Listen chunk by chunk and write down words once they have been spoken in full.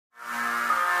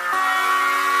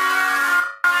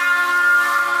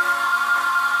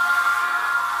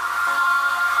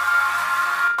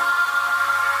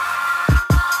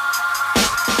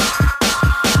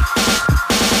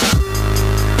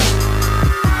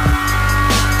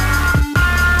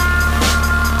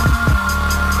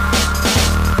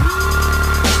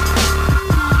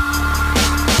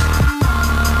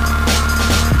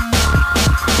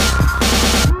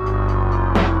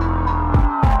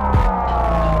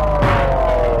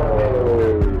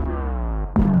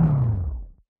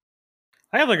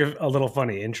like a little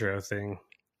funny intro thing.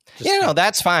 No,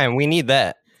 that's fine. We need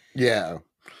that. Yeah.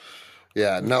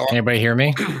 No. Anybody hear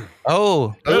me?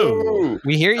 Oh,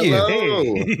 we hear you. Hello.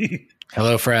 Hey.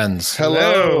 Hello, friends.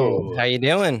 Hello. How you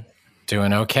doing?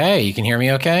 Doing okay. You can hear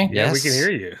me okay? Yeah, we can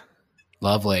hear you.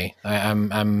 Lovely.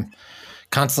 I'm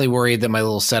constantly worried that my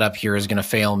little setup here is going to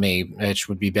fail me, which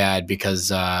would be bad because,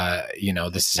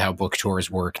 this is how book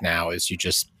tours work now is you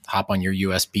just hop on your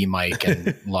USB mic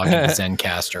and log into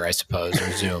Zencaster, I suppose,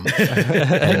 or Zoom,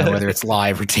 depending on whether it's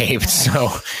live or taped. So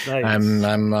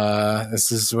Nice.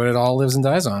 this is what it all lives and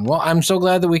dies on. Well, I'm so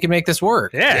glad that we can make this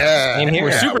work. Yeah. Same here.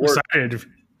 We're super excited.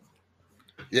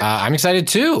 I'm excited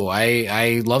too.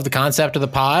 I love the concept of the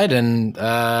pod, and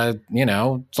as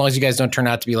long as you guys don't turn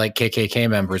out to be like KKK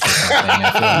members or something.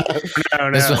 I feel No.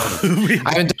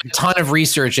 I haven't done a ton of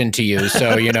research into you,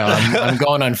 so I'm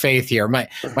going on faith here. My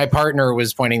partner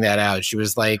was pointing that out. She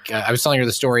was like, I was telling her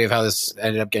the story of how this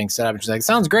ended up getting set up, and she's like,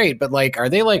 "Sounds great, but like, are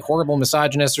they like horrible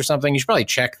misogynists or something? You should probably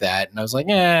check that." And I was like,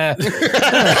 "Yeah,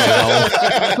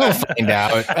 we'll find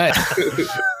out."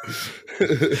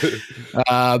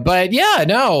 But yeah,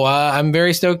 no, I'm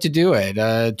very stoked to do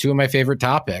it. Two of my favorite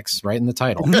topics, right in the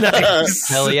title. Nice.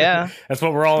 Hell yeah. That's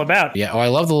what we're all about. Yeah. Oh, I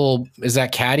love the little. Is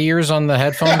that cat ears on the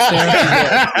headphones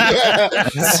there?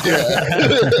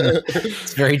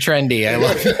 It's very trendy. I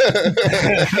love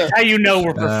it. How you know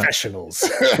we're professionals.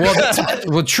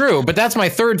 Well, true, but that's my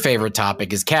third favorite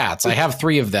topic is cats. I have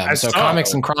three of them. I So saw.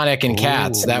 comics and chronic and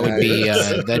cats. That would be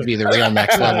that'd be the real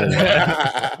next level.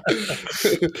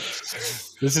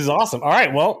 This is awesome. All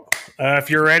right. Well, if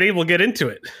you're ready, we'll get into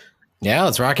it. Yeah,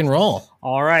 let's rock and roll.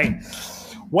 All right.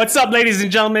 What's up, ladies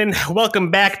and gentlemen?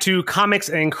 Welcome back to Comics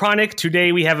and Chronic.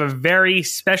 Today we have a very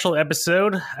special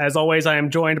episode. As always, I am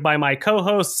joined by my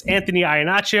co-hosts, Anthony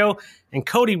Iannaccio and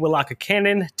Cody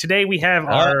Willaka-Cannon. Today we have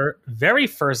our very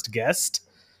first guest.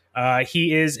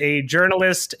 He is a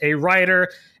journalist, a writer,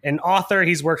 an author.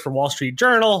 He's worked for Wall Street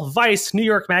Journal, Vice, New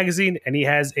York Magazine, and he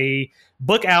has a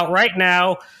book out right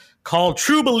now called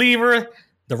True Believer,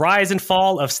 The Rise and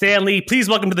Fall of Stan Lee. Please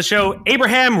welcome to the show,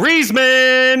 Abraham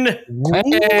Riesman.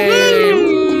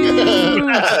 Hey.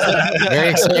 Very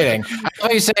exciting. I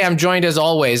thought you say I'm joined as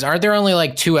always. Aren't there only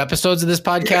like 2 episodes of this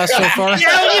podcast so far?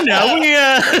 Yeah, No,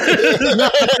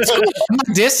 that's cool. I'm not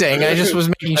dissing. I just was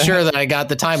making sure that I got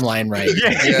the timeline right.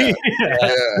 Yeah.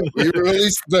 We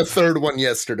released the third one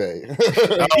yesterday.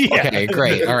 Okay,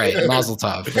 great. All right. Mazel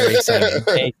tov. Very exciting.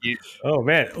 Thank you. Oh,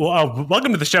 man. Well,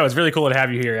 welcome to the show. It's really cool to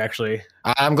have you here, actually.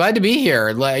 I'm glad to be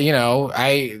here. When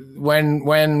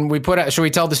we put out, should we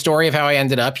tell the story of how I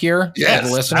ended up here? Yes, For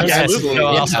the listeners? Yes, absolutely. so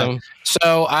awesome.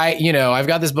 So I've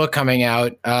got this book coming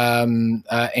out, and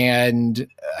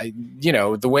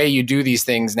the way you do these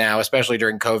things now, especially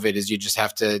during COVID, is you just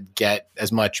have to get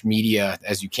as much media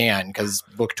as you can because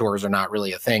book tours are not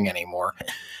really a thing anymore.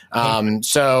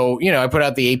 So I put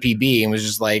out the APB and was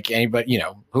just like, anybody,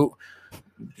 who.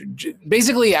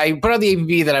 Basically, I put out the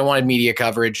APB that I wanted media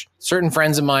coverage. Certain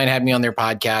friends of mine had me on their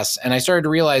podcasts, and I started to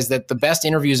realize that the best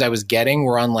interviews I was getting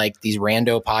were on like these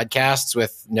rando podcasts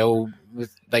with no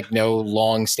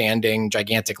long-standing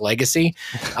gigantic legacy.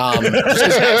 For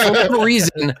whatever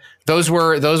reason, those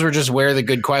were just where the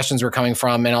good questions were coming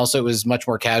from, and also it was much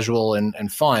more casual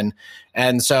and fun.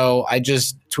 And so I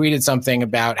just tweeted something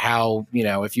about how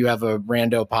if you have a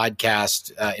rando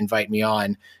podcast, invite me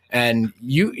on. And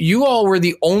you all were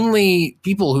the only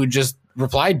people who just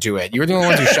replied to it. You were the only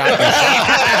ones who shot me.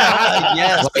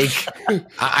 Yes. Like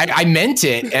I meant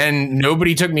it, and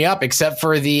nobody took me up except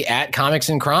for the @Comics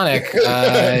and Chronic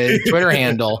Twitter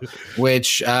handle,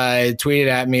 which tweeted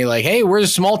at me like, "Hey, we're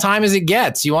as small time as it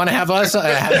gets. You want to have us?"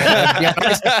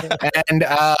 And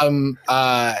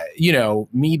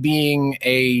me being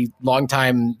a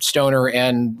longtime stoner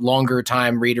and longer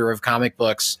time reader of comic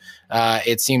books,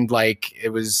 it seemed like it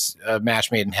was a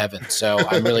match made in heaven. So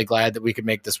I'm really glad that we could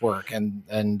make this work. And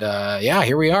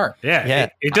here we are. Yeah.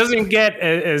 It doesn't get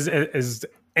as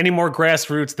any more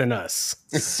grassroots than us.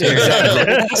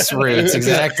 Grassroots,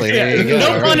 exactly. There you go.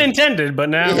 No pun intended, but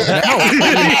now.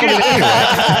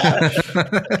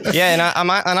 Yeah, and I'm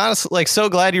honestly like so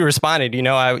glad you responded.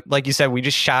 I like you said, we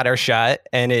just shot our shot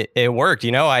and it worked.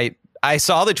 I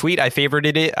saw the tweet, I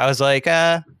favorited it. I was like,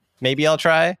 maybe I'll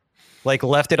try. Like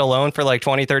left it alone for like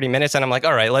 20-30 minutes, and I'm like,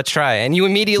 all right, let's try. And you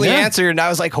immediately answered, and I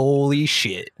was like, holy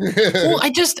shit. Well,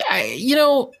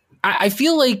 I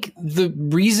feel like the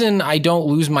reason I don't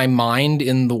lose my mind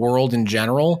in the world in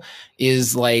general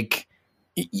is like,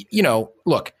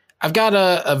 look, I've got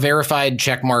a verified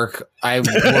check mark. I've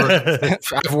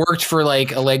worked for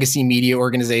like a legacy media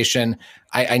organization.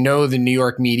 I know the New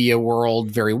York media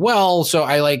world very well. So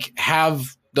I like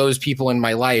have those people in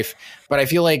my life, but I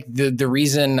feel like the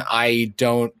reason I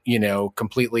don't,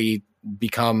 completely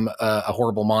become a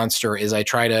horrible monster is I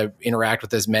try to interact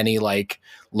with as many like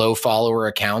low follower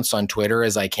accounts on Twitter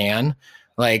as I can,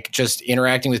 like just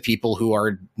interacting with people who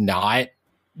are not,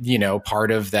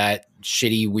 part of that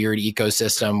shitty, weird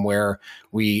ecosystem where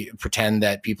we pretend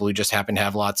that people who just happen to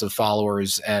have lots of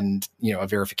followers and, a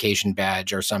verification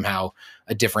badge are somehow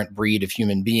a different breed of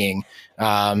human being.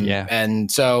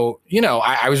 And so,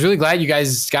 I was really glad you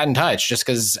guys got in touch just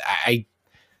because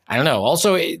I don't know.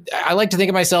 Also, I like to think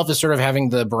of myself as sort of having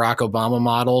the Barack Obama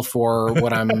model for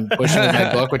what I'm pushing in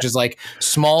my book, which is like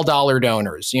small dollar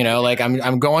donors. Like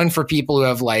I'm going for people who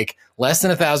have like less than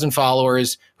 1,000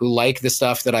 followers who like the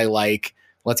stuff that I like.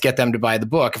 Let's get them to buy the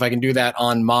book. If I can do that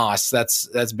en masse, that's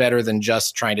better than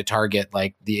just trying to target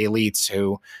like the elites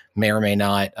who may or may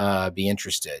not be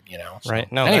interested. So,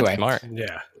 right? No, anyway, that's smart.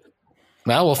 Yeah.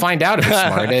 Well, we'll find out if it's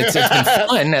smart. It's been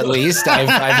fun, at least.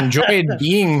 I've enjoyed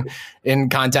being in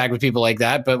contact with people like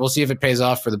that, but we'll see if it pays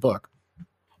off for the book.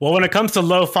 Well, when it comes to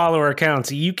low follower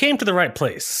accounts, you came to the right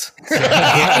place.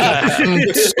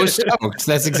 I'm so stoked.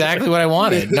 That's exactly what I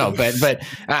wanted. No, but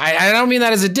I don't mean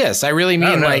that as a diss. I really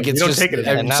mean like it's just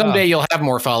someday you'll have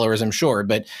more followers, I'm sure,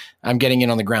 but I'm getting in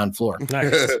on the ground floor.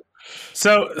 Nice.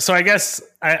 So I guess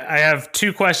I have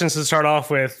two questions to start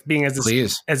off with. Being as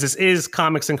this is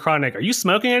Comics and Chronic, are you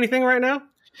smoking anything right now?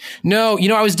 No,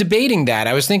 I was debating that.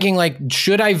 I was thinking, like,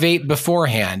 should I vape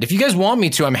beforehand? If you guys want me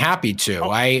to, I'm happy to.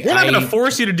 We're not going to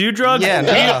force you to do drugs.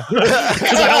 Yeah,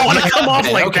 because I don't want to come off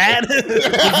like that.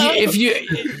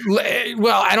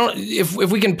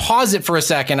 If we can pause it for a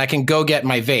second, I can go get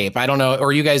my vape. I don't know,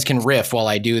 or you guys can riff while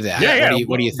I do that. Yeah.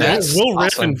 What do you think? We'll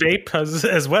riff and vape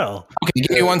as well. Okay, give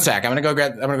me 1 sec. I'm gonna go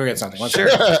get something. Sure.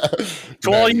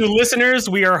 To all you listeners,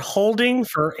 we are holding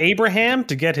for Abraham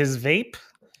to get his vape.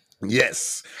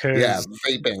 Yes. Yeah,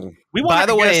 vaping. We want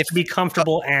the way to be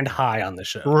comfortable and high on the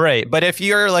show. Right. But if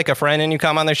you're like a friend and you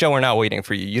come on the show, we're not waiting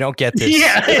for you. You don't get this.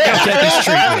 Yeah. You don't get this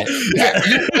treatment. Yeah,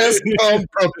 you just come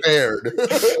prepared.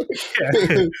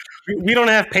 Yeah. We don't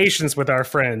have patience with our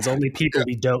friends, only people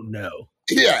we don't know.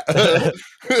 Yeah.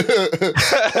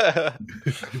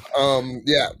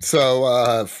 Yeah.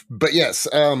 So, but yes,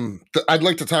 I'd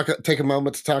like to take a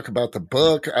moment to talk about the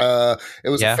book. It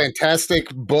was a fantastic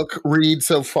book read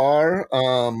so far.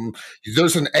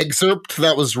 There's an excerpt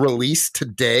that was released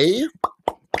today.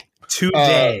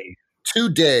 Today.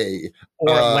 Or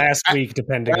last week,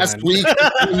 depending on. Last week,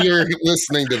 when you're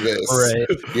listening to this. Right.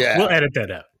 Yeah. We'll edit that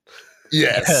out.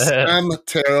 Yes. I'm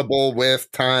terrible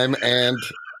with time and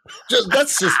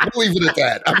let's we'll leave it at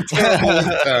that. I'm terrible with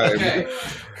time. Okay.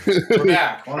 We're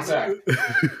back. 1 sec.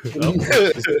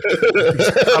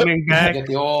 Coming back. Get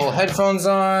the old headphones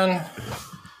on.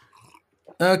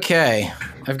 Okay.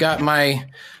 I've got my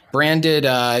branded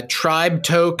Tribe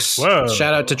Tokes. Whoa.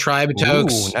 Shout out to Tribe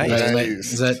Tokes. Ooh,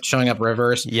 nice. Is that showing up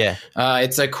reverse? Yeah.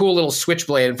 It's a cool little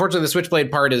switchblade. Unfortunately, the switchblade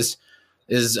part is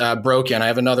broken. I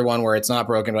have another one where it's not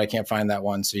broken, but I can't find that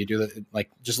one. So you do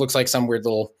just looks like some weird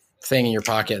little thing in your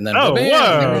pocket, and then whoa.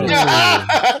 That's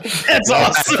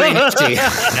awesome.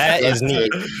 That is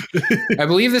neat. I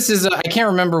believe this is I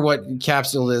can't remember what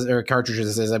capsule is or cartridge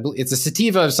this is. It's a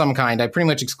sativa of some kind. I pretty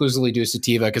much exclusively do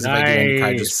sativa because if I do,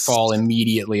 I just fall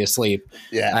immediately asleep.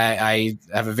 Yeah, I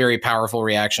have a very powerful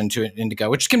reaction to indica,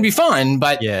 which can be fun,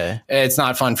 but it's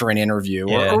not fun for an interview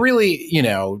or really,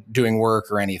 doing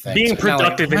work or anything. Being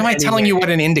productive. Why am I telling you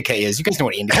what an indica is? You guys know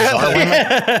what indicas are.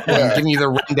 I'm giving you the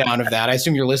rundown of that. I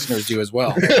assume your listeners do as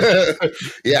well.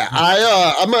 Yeah,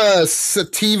 I'm a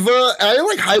sativa. I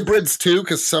like hybrids too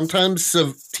because sometimes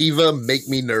sativa make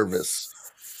me nervous.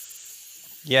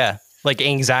 Yeah, like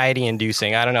anxiety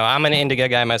inducing. I don't know. I'm an indica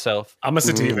guy myself. I'm a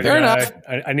sativa Fair guy. enough.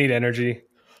 I need energy.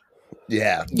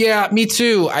 Yeah, me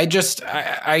too. I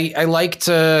like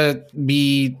to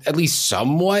be at least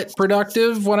somewhat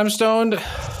productive when I'm stoned,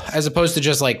 as opposed to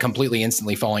just like completely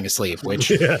instantly falling asleep, which,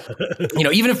 even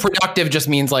if productive just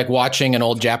means like watching an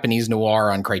old Japanese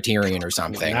noir on Criterion or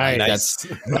something. Nice.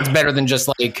 Like, that's better than just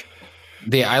like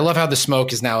I love how the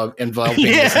smoke is now enveloping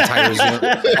this entire Zoom,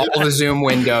 all the Zoom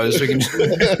windows. We can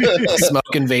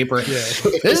smoke and vapor. Yeah.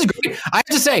 This is great. I have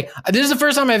to say, this is the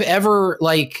first time I've ever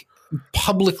like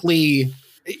publicly,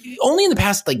 only in the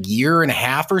past like year and a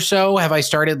half or so have I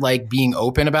started like being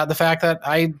open about the fact that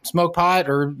I smoke pot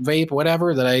or vape,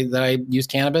 whatever, that I use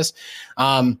cannabis.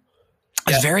 I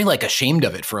was very like ashamed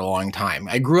of it for a long time.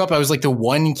 I was like the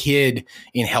one kid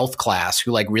in health class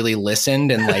who like really listened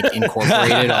and like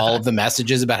incorporated all of the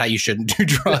messages about how you shouldn't do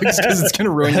drugs because it's going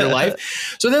to ruin your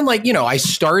life. So then like, I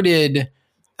started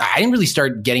I didn't really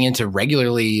start getting into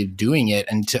regularly doing it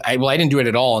until I didn't do it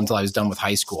at all until I was done with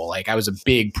high school. Like I was a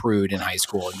big prude in high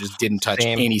school and just didn't touch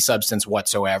any substance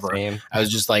whatsoever. I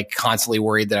was just like constantly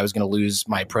worried that I was going to lose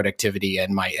my productivity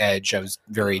and my edge. I was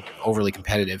very overly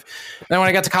competitive. And then when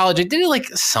I got to college, I did it like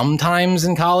sometimes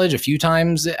in college, a few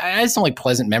times. I had some like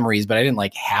pleasant memories, but I didn't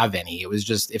like have any. It was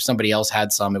just, if somebody else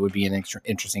had some, it would be an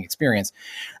interesting experience.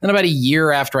 And about a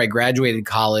year after I graduated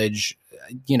college,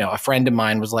 you know, a friend of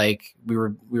mine was like, we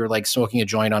were like smoking a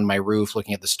joint on my roof,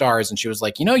 looking at the stars. And she was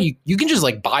like, you know, you can just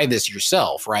like buy this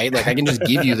yourself, right? Like I can just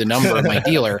give you the number of my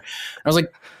dealer. And I was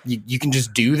like, you can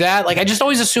just do that? Like I just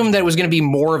always assumed that it was going to be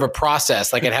more of a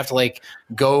process. Like I'd have to like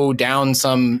go down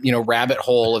some, you know, rabbit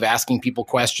hole of asking people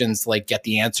questions to like get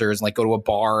the answers and like go to a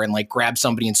bar and like grab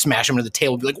somebody and smash them to the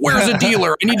table and be like, where's a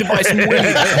dealer? I need to buy some weed.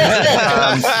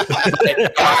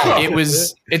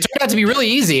 It turned out to be really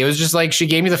easy. It was just like, she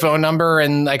gave me the phone number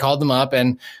and I called them up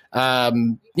and,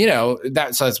 you know, so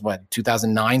that's what,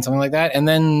 2009, something like that. And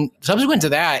then subsequent to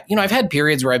that, you know, I've had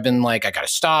periods where I've been like, I got to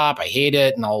stop. I hate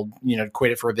it. And I'll, you know,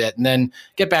 quit it for a bit and then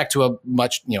get back to a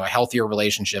much, you know, a healthier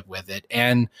relationship with it.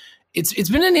 And it's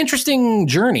been an interesting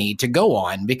journey to go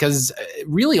on because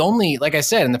really only, like I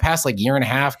said, in the past like year and a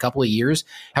half, couple of years,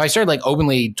 have I started like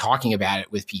openly talking about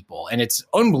it with people. And it's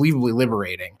unbelievably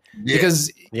liberating. Yeah. Because,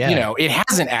 you know, it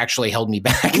hasn't actually held me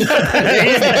back. One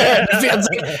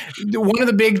of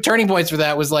the big turning points for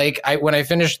that was like, when I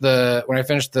finished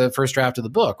the first draft of the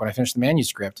book, when I finished the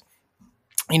manuscript,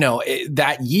 you know,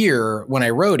 that year when I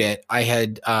wrote it, I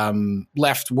had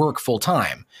left work full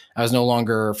time. I was no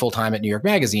longer full time at New York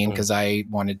Magazine because I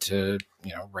wanted to,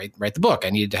 you know, write the book. I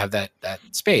needed to have that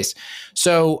space.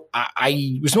 So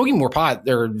I was smoking more pot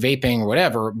or vaping or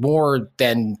whatever, more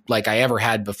than like I ever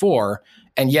had before.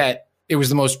 And yet it was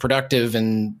the most productive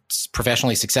and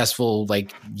professionally successful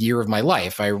like year of my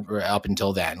life. Up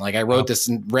until then, like I wrote this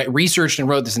and researched and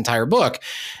wrote this entire book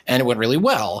and it went really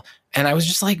well. And I was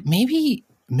just like, maybe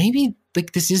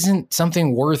like this isn't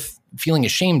something worth feeling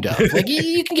ashamed of. Like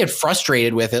you can get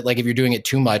frustrated with it. Like if you're doing it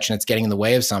too much and it's getting in the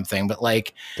way of something, but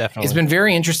like Definitely. It's been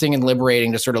very interesting and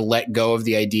liberating to sort of let go of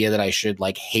the idea that I should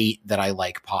like hate that I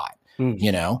like pot.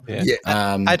 You know,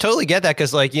 I totally get that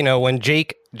because, like, you know, when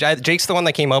Jake's the one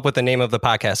that came up with the name of the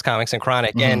podcast, Comics and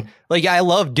Chronic, and like I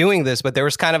love doing this, but there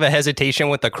was kind of a hesitation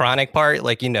with the chronic part,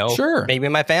 like, you know, maybe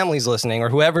my family's listening or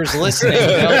whoever's listening. You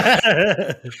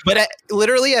know? But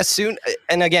literally, as soon,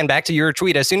 and again, back to your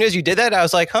tweet, as soon as you did that, I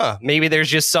was like, maybe there's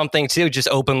just something to just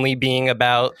openly being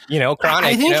about, you know, chronic.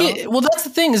 I think, you know? Well, that's the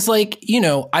thing is like, you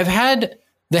know, I've had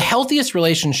the healthiest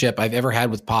relationship I've ever had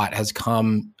with pot has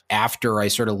come after I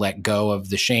sort of let go of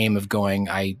the shame of going,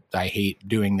 I hate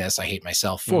doing this. I hate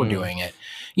myself for doing it.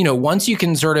 You know, once you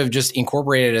can sort of just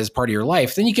incorporate it as part of your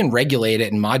life, then you can regulate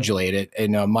it and modulate it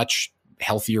in a much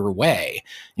healthier way.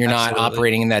 You're not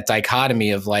operating in that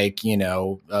dichotomy of like, you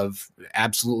know, of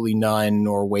absolutely none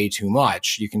or way too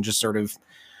much. You can just sort of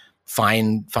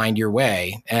find your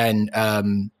way. And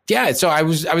so I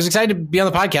was excited to be on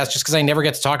the podcast just because I never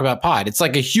get to talk about pot. It's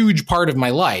like a huge part of my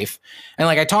life. And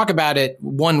like I talk about it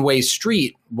one way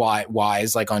street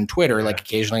wise, like on Twitter, like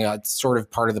occasionally it's sort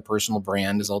of part of the personal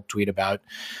brand as I'll tweet about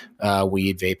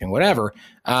weed, vaping, whatever.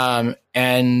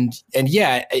 And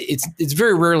yeah, it's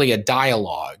very rarely a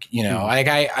dialogue, you know. Like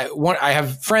I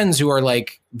have friends who are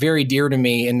like very dear to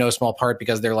me in no small part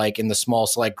because they're like in the small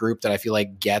select group that I feel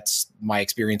like gets my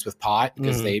experience with pot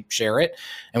because they share it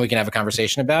and we can have a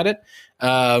conversation about it.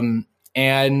 And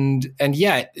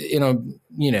yet, in a,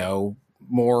 you know,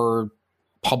 more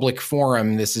public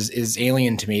forum, this is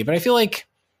alien to me, but I feel like,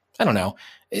 I don't know,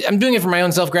 I'm doing it for my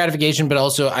own self-gratification, but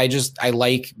also I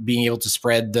like being able to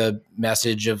spread the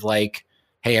message of like,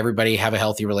 hey, everybody have a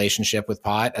healthy relationship with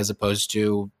pot, as opposed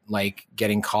to like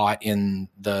getting caught in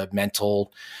the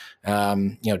mental,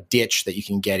 you know, ditch that you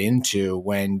can get into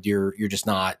when you're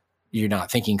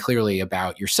not thinking clearly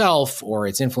about yourself or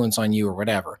its influence on you or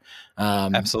whatever.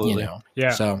 Absolutely. You know?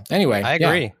 Yeah. So anyway, I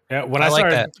agree. Yeah. When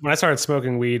I started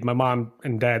smoking weed, my mom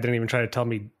and dad didn't even try to tell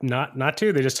me not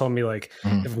to. They just told me like,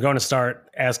 if I'm going to start,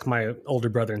 ask my older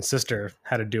brother and sister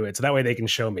how to do it. So that way they can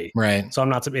show me. Right. So I'm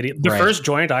not some idiot. The first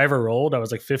joint I ever rolled, I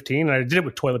was like 15 and I did it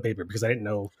with toilet paper because I didn't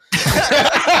know.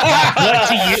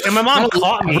 And my mom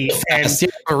caught me and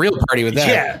a real party with that.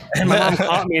 Yeah. And my mom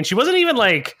caught me and she wasn't even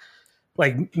like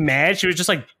mad. She was just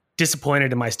like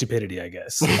disappointed in my stupidity, I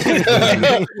guess.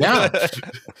 Yeah.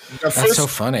 That's so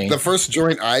funny. The first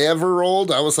joint I ever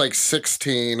rolled, I was like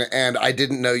 16, and I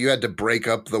didn't know you had to break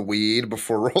up the weed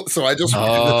before roll. So I just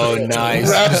nice,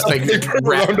 just like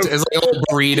wrapped as like a little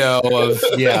burrito of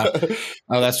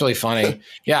Oh, that's really funny.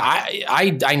 Yeah,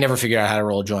 I never figured out how to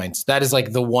roll joints. That is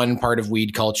like the one part of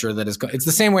weed culture that is. It's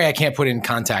the same way I can't put in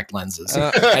contact lenses.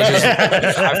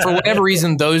 For whatever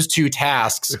reason, those two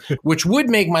tasks, which would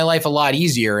make my life a lot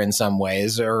easier in some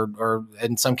ways, or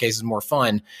in some cases more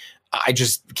fun, I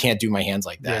just can't do my hands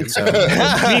like that. So me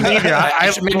neither. I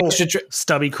have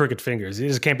stubby, crooked fingers. It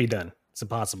just can't be done. It's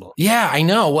impossible. Yeah, I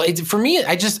know. Well, for me,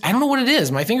 I don't know what it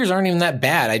is. My fingers aren't even that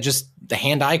bad. The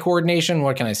hand-eye coordination.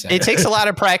 What can I say? It takes a lot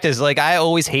of practice. Like I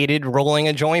always hated rolling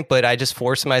a joint, but I just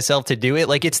forced myself to do it.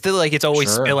 Like it's still like it's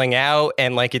always spilling out,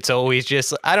 and like it's always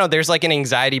just I don't know. There's like an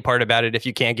anxiety part about it if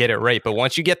you can't get it right. But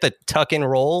once you get the tuck and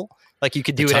roll, like you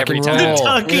could do it every time. The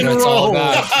tuck and roll.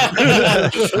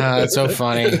 That's so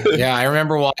funny. Yeah, I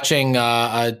remember watching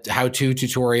a how-to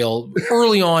tutorial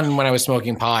early on when I was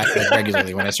smoking pot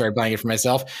regularly. When I started buying it for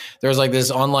myself, there was like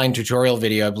this online tutorial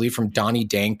video, I believe, from Donnie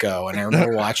Danko, and I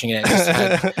remember watching it. And just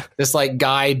had this like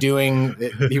guy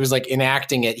he was like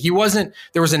enacting it.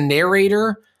 There was a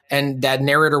narrator, and that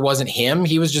narrator wasn't him.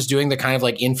 He was just doing the kind of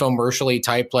like infomercially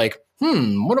type like,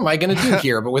 what am I going to do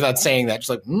here? But without saying that, just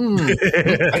like,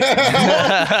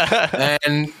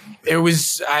 And it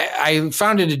was, I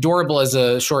found it adorable as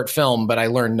a short film, but I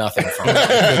learned nothing from it.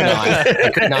 I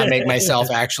could not make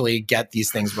myself actually get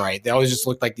these things right. They always just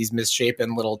looked like these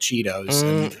misshapen little Cheetos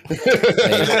and they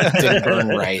didn't burn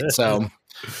right. So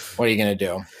what are you going to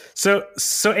do? So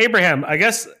Abraham, I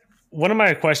guess one of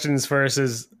my questions first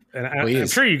is, and I'm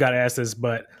sure you got to ask this,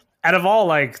 but out of all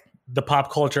like the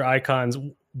pop culture icons,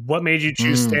 what made you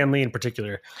choose Stan Lee in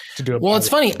particular to do it? Well, it's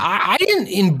funny. I didn't,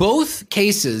 in both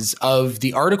cases of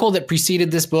the article that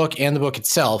preceded this book and the book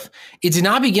itself, it did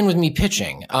not begin with me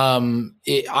pitching. I've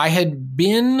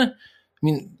been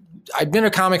a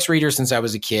comics reader since I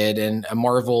was a kid and a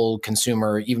Marvel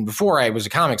consumer even before I was a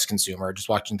comics consumer, just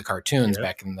watching the cartoons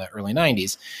back in the early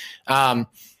 90s.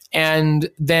 And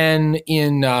then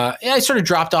I sort of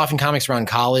dropped off in comics around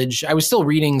college. I was still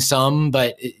reading some,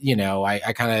 but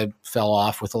I kind of fell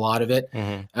off with a lot of it.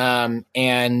 Mm-hmm.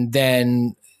 And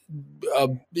then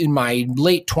in my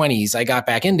late 20s, I got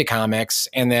back into comics,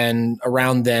 and then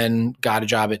around then got a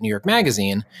job at New York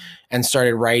Magazine and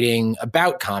started writing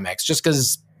about comics just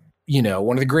because,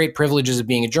 one of the great privileges of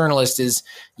being a journalist is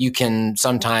you can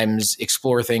sometimes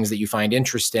explore things that you find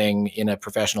interesting in a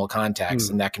professional context,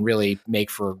 and that can really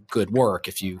make for good work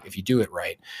if you do it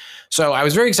right. So I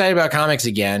was very excited about comics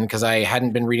again because I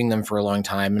hadn't been reading them for a long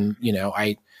time, and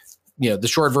the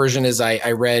short version is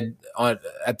I read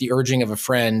at the urging of a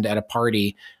friend at a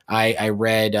party. I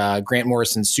read Grant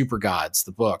Morrison's Super Gods,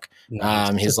 the book,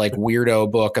 his like weirdo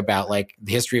book about like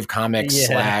the history of comics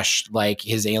 / like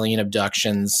his alien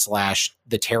abductions /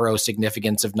 the tarot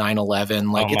significance of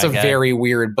 9/11. Like it's a very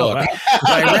weird book.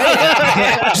 I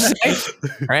read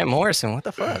it. Grant Morrison, what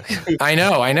the fuck? I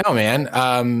know, man.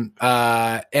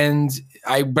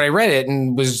 But I read it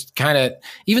and was kind of,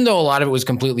 even though a lot of it was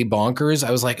completely bonkers,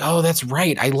 I was like, oh, that's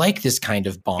right. I like this kind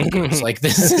of bonkers. Like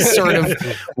this is sort of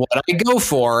what I go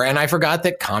for. And I forgot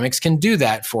that comics can do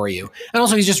that for you. And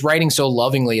also he's just writing so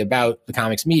lovingly about the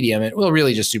comics medium and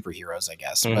really just superheroes, I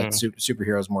guess, but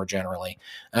superheroes more generally.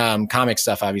 Comic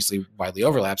stuff obviously widely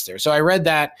overlaps there. So I read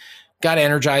that, got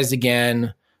energized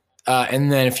again.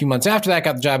 And then a few months after that,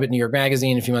 got the job at New York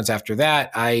Magazine. A few months after that,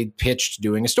 I pitched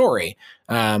doing a story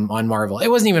on Marvel. It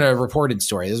wasn't even a reported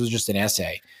story. This was just an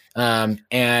essay.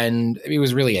 And it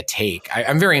was really a take.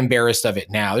 I'm very embarrassed of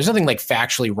it now. There's nothing like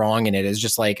factually wrong in it. It's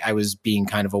just like I was being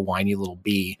kind of a whiny little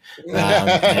bee.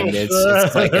 And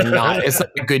it's like it's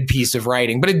like a good piece of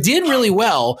writing. But it did really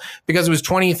well because it was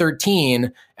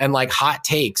 2013 and like hot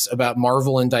takes about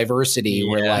Marvel and diversity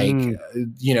were like,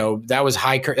 that was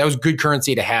that was good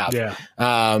currency to have. Yeah.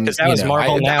 Because that was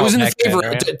Marvel now. I was in favor,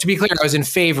 right? to be clear, I was in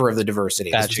favor of the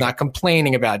diversity. This was not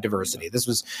complaining about diversity. This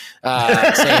was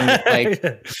saying like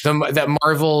that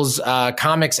Marvel's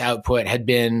comics output had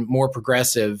been more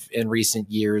progressive in recent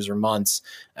years or months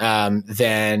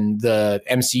than the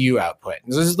MCU output.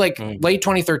 This is like late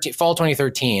 2013, fall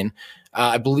 2013.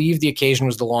 I believe the occasion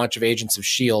was the launch of Agents of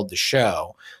S.H.I.E.L.D., the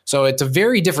show. So it's a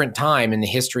very different time in the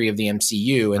history of the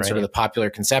MCU and sort of the popular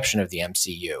conception of the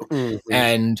MCU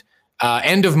and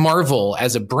of Marvel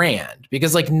as a brand.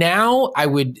 Because like now I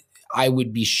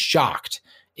would be shocked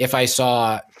if I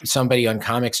saw somebody on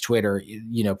comics Twitter,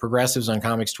 progressives on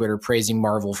comics Twitter praising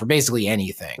Marvel for basically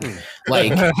anything.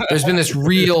 Like there's been this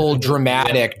real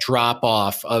dramatic drop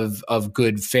off of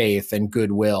good faith and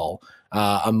goodwill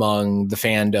among the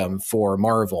fandom for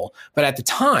Marvel. But at the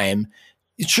time,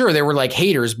 sure, there were like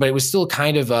haters, but it was still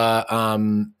kind of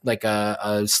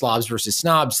a slobs versus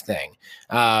snobs thing.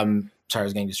 Sorry, I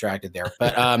was getting distracted there.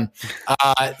 But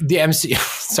the MC,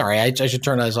 sorry, I should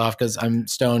turn this off because I'm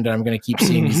stoned and I'm going to keep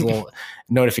seeing these little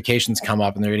notifications come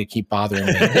up and they're going to keep bothering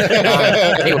me.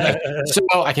 Anyway, so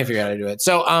I can't figure out how to do it.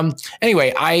 So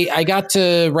anyway, I got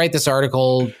to write this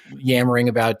article yammering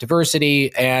about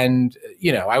diversity, and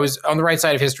I was on the right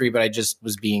side of history, but I just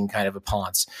was being kind of a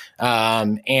ponce.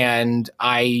 And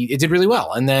it did really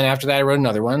well. And then after that, I wrote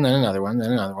another one, then another one,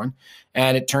 then another one.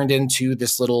 And it turned into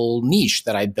this little niche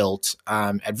that I built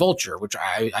at Vulture, which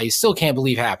I still can't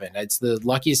believe happened. It's the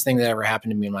luckiest thing that ever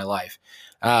happened to me in my life.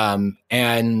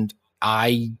 And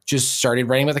I just started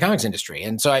writing about the comics industry.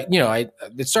 And so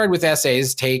it started with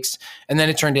essays, takes, and then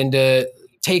it turned into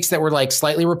takes that were like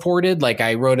slightly reported. Like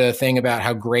I wrote a thing about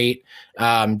how great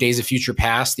Days of Future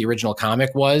Past, the original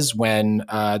comic, was when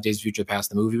Days of Future Past,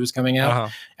 the movie, was coming out. Uh-huh.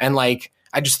 And like,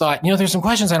 I just thought, there's some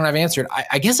questions I don't have answered.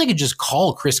 I guess I could just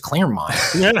call Chris Claremont.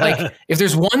 Like, if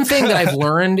there's one thing that I've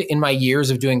learned in my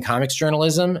years of doing comics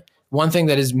journalism, one thing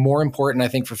that is more important, I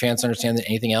think, for fans to understand than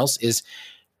anything else is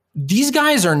these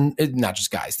guys are not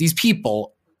just guys. These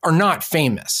people are not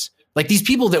famous. Like these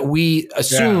people that we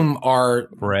assume are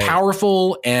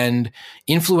powerful and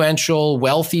influential,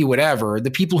 wealthy, whatever,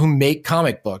 the people who make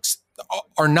comic books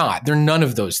are not. They're none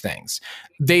of those things.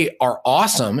 They are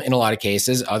awesome in a lot of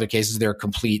cases. Other cases, they're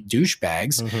complete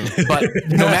douchebags. Mm-hmm. But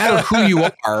no matter who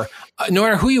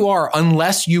you are,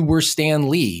 unless you were Stan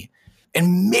Lee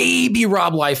and maybe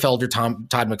Rob Liefeld or Todd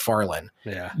McFarlane,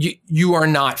 you are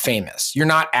not famous. You're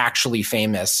not actually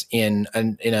famous in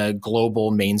a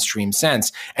global mainstream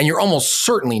sense, and you're almost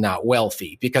certainly not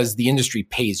wealthy because the industry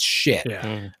pays shit.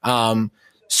 Yeah.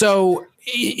 So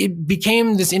it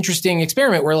became this interesting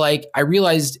experiment where, like, I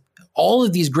realized all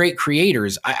of these great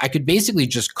creators, I could basically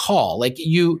just call. Like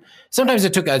sometimes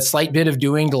it took a slight bit of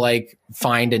doing to like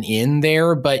find an in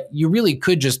there, but you really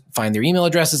could just find their email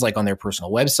addresses like on their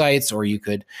personal websites, or you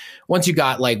could, once you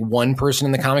got like one person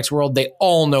in the comics world, they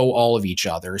all know all of each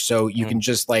other. So you can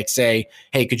just like say,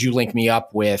 hey, could you link me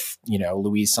up with,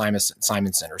 Louise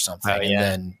Simonson or something?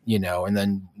 And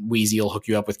then Wheezy will hook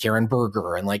you up with Karen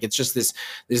Berger. And like, it's just this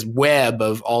web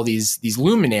of all these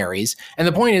luminaries. And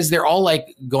the point is they're all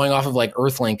like going off of like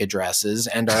Earthlink addresses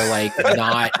and are like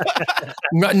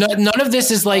none of this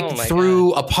is like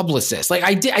through a publicist. Like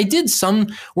I did some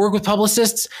work with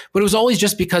publicists, but it was always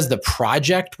just because the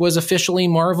project was officially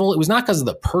Marvel. It was not because of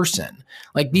the person.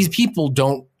 Like these people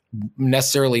don't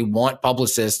necessarily want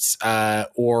publicists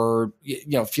or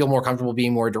feel more comfortable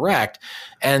being more direct,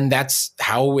 and that's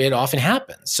how it often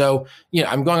happens. So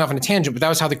I'm going off on a tangent, but that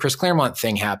was how the Chris Claremont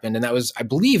thing happened, and that was, I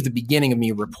believe, the beginning of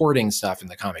me reporting stuff in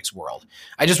the comics world.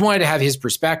 I just wanted to have his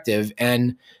perspective,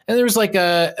 and there was like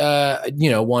a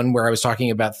one where I was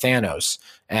talking about Thanos,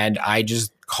 and I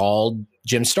just called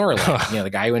Jim Starlin, the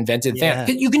guy who invented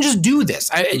Thanos. You can just do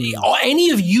this. Any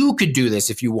of you could do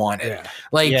this if you wanted.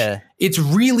 It's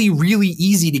really, really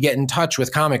easy to get in touch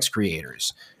with comics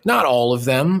creators. Not all of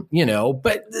them,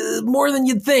 but more than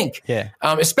you'd think. Yeah.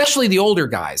 Especially the older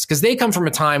guys, because they come from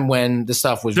a time when the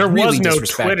stuff was really disrespected. There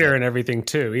was no Twitter and everything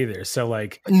too either. So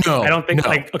like, no, I don't think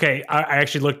I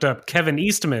actually looked up Kevin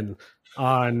Eastman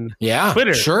on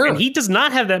Twitter. Sure. And he does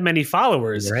not have that many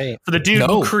followers. Right. For the dude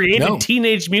who created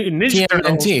Teenage Mutant Ninja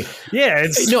Turtles. Yeah,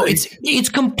 it's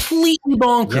completely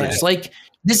bonkers. Yeah. Like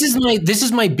this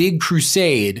is my big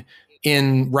crusade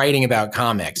in writing about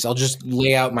comics. I'll just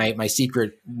lay out my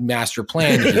secret master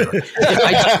plan here.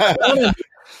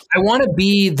 I want to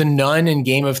be the nun in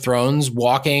Game of Thrones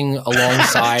walking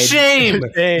alongside shame.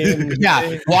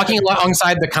 Walking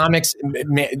alongside the comics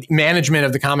management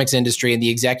of the comics industry and the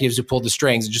executives who pulled the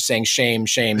strings and just saying shame,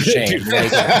 shame, shame.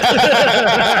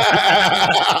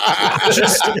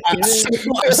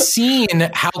 I've seen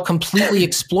how completely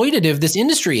exploitative this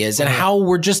industry is and how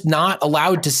we're just not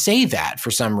allowed to say that for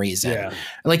some reason. Yeah.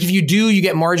 Like if you do, you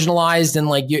get marginalized, and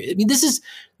like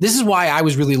this is why I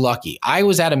was really lucky. I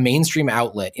was at a mainstream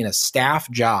outlet in a staff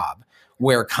job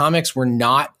where comics were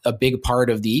not a big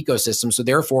part of the ecosystem. So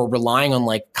therefore relying on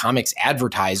like comics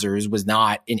advertisers was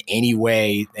not in any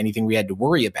way anything we had to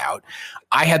worry about.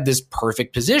 I had this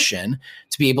perfect position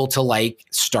to be able to like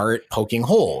start poking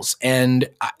holes. And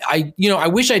I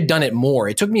wish I'd done it more.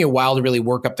 It took me a while to really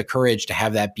work up the courage to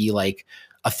have that be like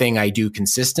a thing I do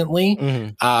consistently.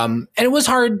 And it was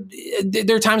hard.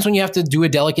 There are times when you have to do a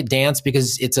delicate dance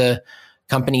because it's a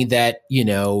company that, you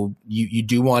know, you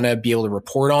do want to be able to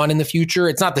report on in the future.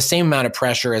 It's not the same amount of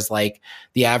pressure as like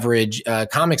the average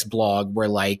comics blog where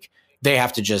like they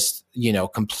have to just, you know,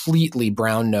 completely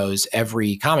brown nose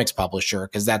every comics publisher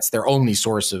because that's their only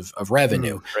source of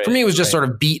revenue. For me, it was just sort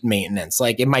of beat maintenance.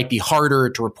 Like it might be harder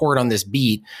to report on this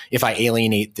beat if I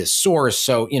alienate this source.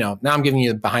 So, you know, now I'm giving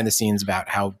you behind the scenes about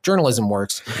how journalism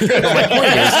works. But my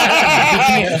point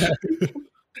is,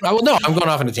 well, no, I'm going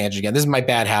off on a tangent again. This is my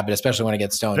bad habit, especially when I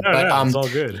get stoned. No, it's all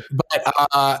good.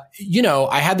 But, you know,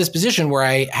 I had this position where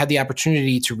I had the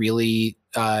opportunity to really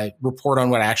report on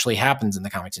what actually happens in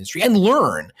the comics industry and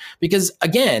learn. Because,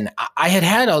 again, I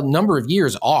had a number of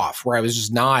years off where I was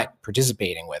just not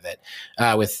participating with it,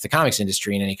 with the comics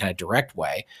industry in any kind of direct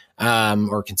way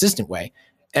or consistent way.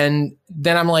 And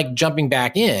then I'm like jumping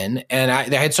back in and I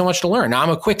had so much to learn. Now I'm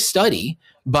a quick study,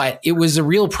 but it was a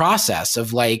real process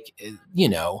of like, you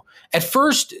know, at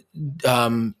first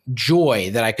joy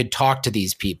that I could talk to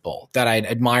these people that I'd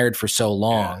admired for so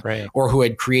long or who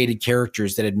had created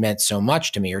characters that had meant so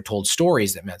much to me or told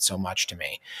stories that meant so much to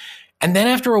me. And then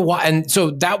after a while, and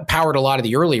so that powered a lot of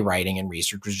the early writing and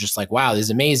research was just like, wow, this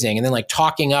is amazing. And then like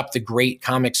talking up the great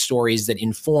comic stories that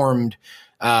informed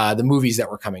the movies that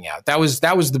were coming out. That was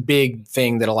the big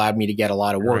thing that allowed me to get a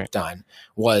lot of work done,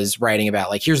 was writing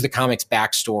about like, here's the comics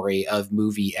backstory of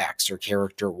movie X or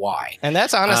character Y. And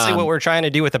that's honestly what we're trying to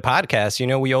do with the podcast. You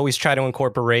know, we always try to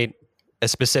incorporate a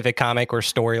specific comic or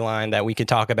storyline that we could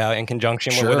talk about in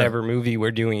conjunction with whatever movie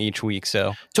we're doing each week.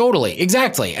 So totally.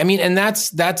 Exactly. I mean, and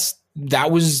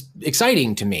that was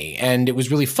exciting to me and it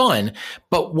was really fun.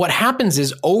 But what happens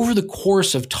is over the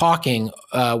course of talking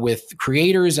with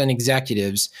creators and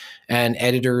executives and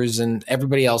editors and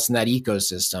everybody else in that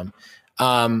ecosystem,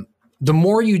 the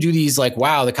more you do these like,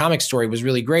 wow, the comic story was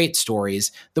really great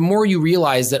stories, the more you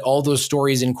realize that all those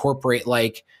stories incorporate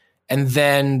like, and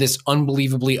then this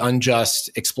unbelievably unjust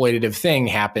exploitative thing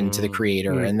happened to the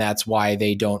creator and that's why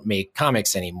they don't make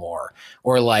comics anymore.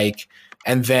 Or like,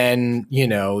 and then, you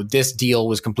know, this deal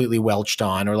was completely welched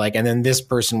on, or like, and then this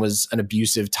person was an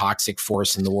abusive, toxic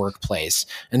force in the workplace.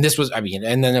 And this was, I mean,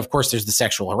 and then of course there's the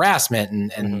sexual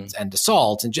harassment and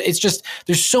assault. And it's just,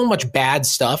 there's so much bad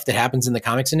stuff that happens in the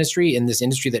comics industry, in this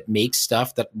industry that makes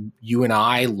stuff that you and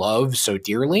I love so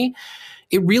dearly.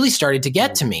 It really started to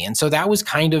get to me. And so that was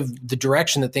kind of the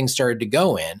direction that things started to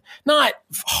go in. Not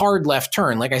hard left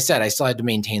turn. Like I said, I still had to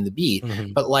maintain the beat,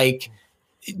 but like,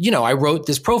 you know, I wrote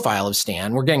this profile of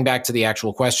Stan. We're getting back to the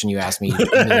actual question you asked me. I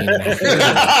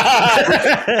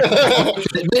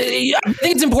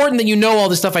think it's important that you know all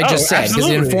the stuff I just said because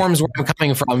it informs where I'm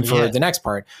coming from for the next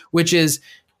part, which is,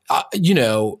 you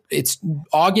know, it's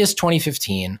August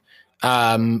 2015.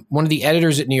 One of the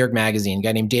editors at New York Magazine, a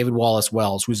guy named David Wallace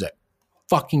Wells, who's a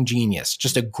fucking genius,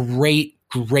 just a great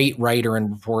writer and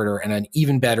reporter and an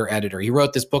even better editor. He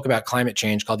wrote this book about climate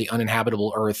change called The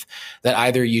Uninhabitable Earth that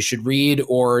either you should read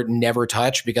or never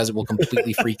touch because it will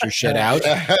completely freak your shit out.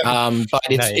 But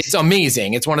it's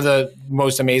amazing. It's one of the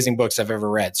most amazing books I've ever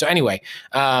read. So anyway,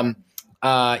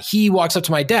 he walks up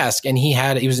to my desk and he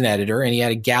was an editor and he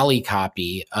had a galley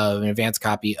copy of an advanced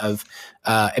copy of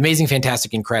Amazing,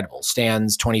 Fantastic, Incredible,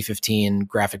 Stan's 2015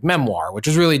 graphic memoir, which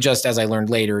was really just, as I learned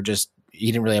later, he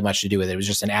didn't really have much to do with it. It was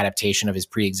just an adaptation of his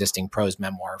pre-existing prose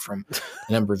memoir from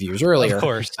a number of years earlier. Of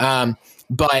course.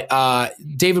 But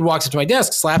David walks up to my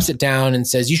desk, slaps it down and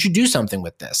says, you should do something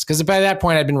with this. Because by that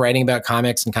point, I'd been writing about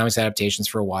comics and comics adaptations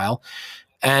for a while.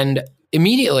 And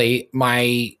immediately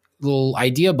my little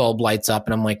idea bulb lights up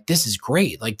and I'm like, this is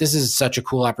great. Like, this is such a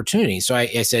cool opportunity. So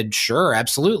I said, sure,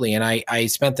 absolutely. And I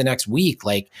spent the next week,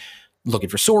 like, looking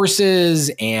for sources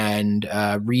and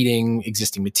reading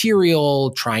existing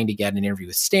material, trying to get an interview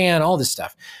with Stan, all this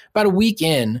stuff. About a week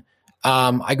in,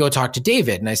 I go talk to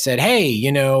David and I said, hey,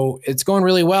 you know, it's going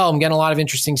really well. I'm getting a lot of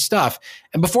interesting stuff.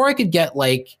 And before I could get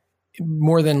like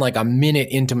more than like a minute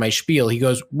into my spiel, he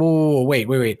goes, whoa,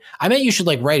 wait. I meant you should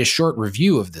like write a short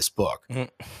review of this book.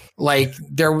 Like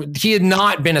he had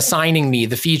not been assigning me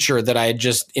the feature that I had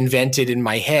just invented in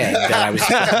my head that I was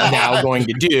now going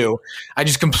to do. I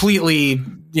just completely,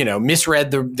 you know,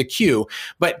 misread the cue.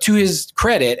 But to his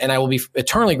credit, and I will be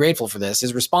eternally grateful for this,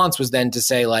 his response was then to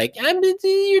say like,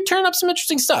 you turn up some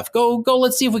interesting stuff. Go.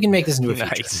 Let's see if we can make this into a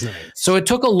feature. Nice. So it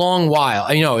took a long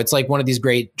while. You know, it's like one of these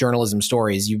great journalism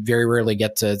stories. You very rarely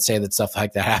get to say that stuff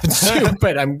like that happens to,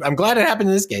 but I'm glad it happened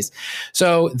in this case.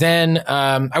 So then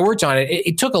I worked on it.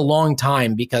 It took a long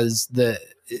time because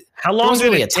How long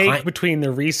did it take between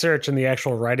the research and the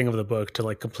actual writing of the book to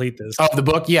like complete this? Of the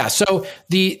book, yeah. So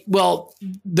the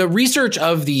research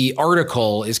of the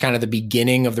article is kind of the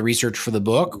beginning of the research for the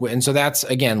book, and so that's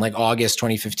again like August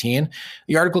 2015.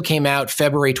 The article came out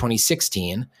February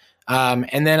 2016,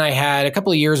 and then I had a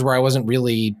couple of years where I wasn't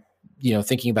really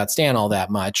thinking about Stan all that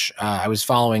much. I was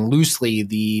following loosely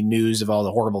the news of all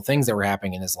the horrible things that were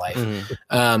happening in his life.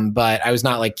 But I was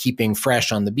not like keeping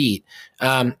fresh on the beat.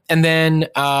 And then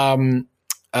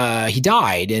he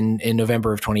died in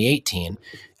November of 2018.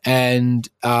 And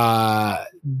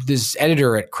this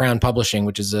editor at Crown Publishing,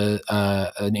 which is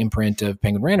an imprint of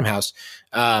Penguin Random House,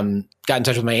 got in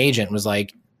touch with my agent and was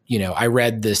like, I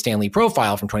read the Stan Lee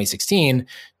profile from 2016.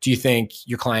 Do you think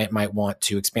your client might want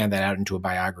to expand that out into a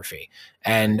biography?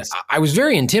 And I was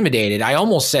very intimidated. I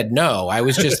almost said no. I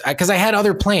was just because I had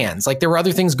other plans. Like there were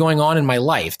other things going on in my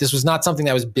life. This was not something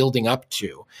that I was building up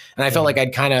to. And I felt like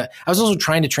I was also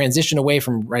trying to transition away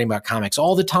from writing about comics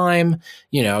all the time.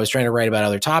 I was trying to write about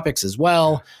other topics as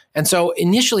well. And so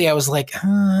initially I was like,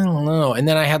 I don't know. And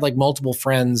then I had like multiple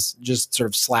friends just sort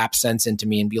of slap sense into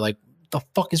me and be like, the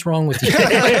fuck is wrong with you?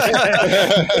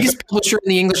 This publisher in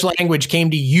the English language came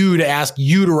to you to ask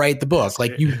you to write the book.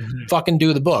 Like you fucking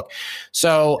do the book.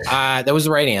 So that was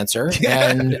the right answer.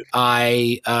 And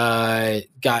I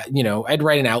got, I'd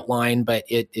write an outline, but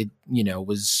it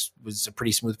was a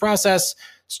pretty smooth process.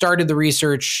 Started the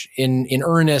research in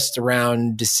earnest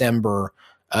around December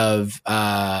of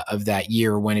that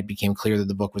year when it became clear that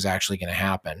the book was actually going to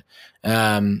happen.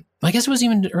 I guess it was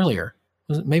even earlier.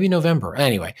 Maybe November.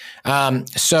 Anyway,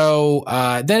 so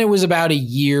then it was about a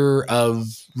year of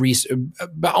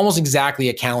almost exactly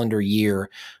a calendar year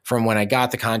from when I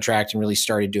got the contract and really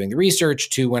started doing the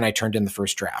research to when I turned in the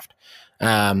first draft.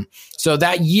 So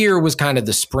that year was kind of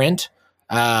the sprint.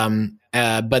 But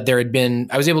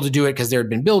I was able to do it because there had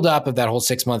been buildup of that whole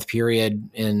 6-month period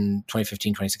in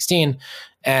 2015, 2016.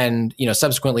 And,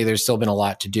 subsequently there's still been a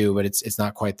lot to do, but it's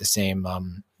not quite the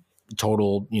same,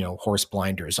 total, horse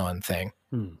blinders on thing.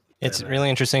 It's really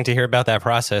interesting to hear about that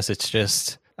process. It's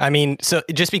just, so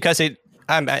just because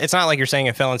it's not like you're saying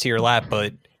it fell into your lap,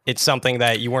 but it's something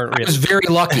that you weren't really. I was very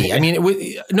lucky.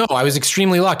 I was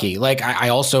extremely lucky. Like I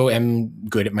also am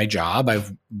good at my job.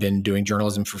 I've been doing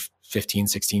journalism for 15,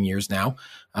 16 years now.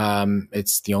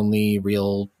 It's the only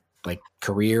real like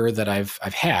career that I've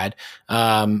had.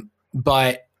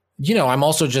 But I'm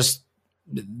also just,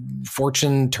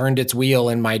 fortune turned its wheel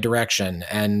in my direction,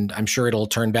 and I'm sure it'll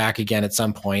turn back again at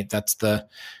some point. That's the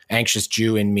anxious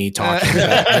Jew in me talking.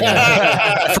 But,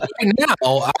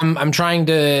 now, I'm trying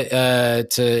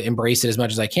to embrace it as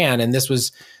much as I can, and this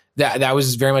was that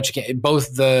was very much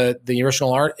both the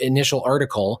initial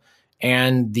article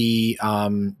and the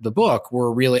book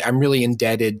were really. I'm really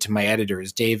indebted to my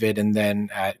editors, David, and then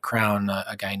at Crown,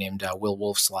 a guy named Will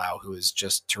Wolfslau, who is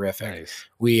just terrific.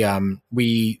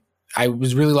 Nice. I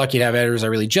was really lucky to have editors I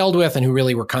really gelled with and who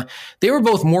really were, they were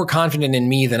both more confident in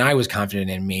me than I was confident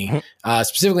in me,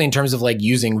 specifically in terms of like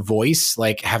using voice,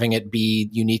 like having it be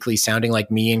uniquely sounding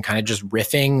like me and kind of just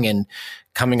riffing and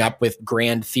coming up with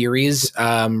grand theories,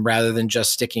 rather than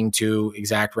just sticking to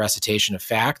exact recitation of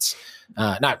facts.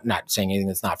 Not saying anything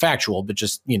that's not factual, but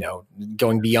just,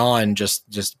 going beyond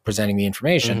just presenting the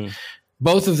information.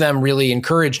 Both of them really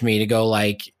encouraged me to go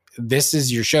like, this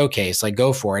is your showcase, like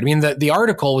go for it. The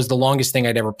article was the longest thing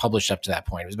I'd ever published up to that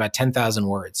point. It was about 10,000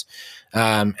 words.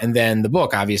 And then the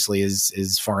book obviously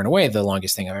is far and away the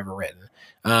longest thing I've ever written.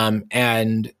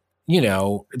 And,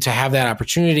 to have that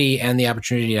opportunity and the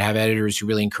opportunity to have editors who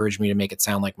really encouraged me to make it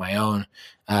sound like my own,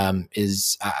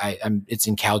 it's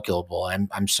incalculable.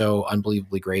 I'm so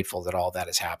unbelievably grateful that all that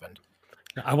has happened.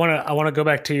 I want to go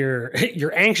back to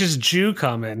your anxious Jew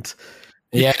comment.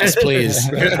 Yes, please.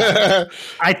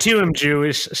 I too am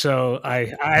Jewish, so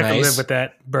I have to live with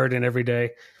that burden every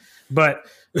day. But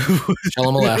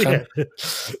Shalom Aleichem.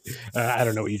 I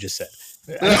don't know what you just said.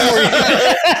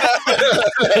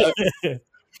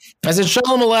 I said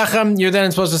Shalom Aleichem. You're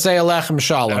then supposed to say Aleichem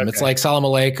Shalom. Okay. It's like Salam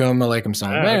Aleikum, Aleikum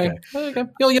Salam. Okay.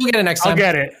 You'll get it next time. I'll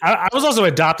get it. I was also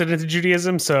adopted into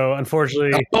Judaism, so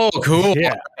unfortunately. Oh, cool.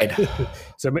 Yeah.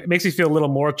 So it makes me feel a little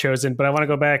more chosen, but I want to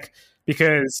go back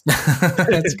because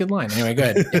that's a good line. Anyway, go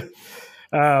ahead.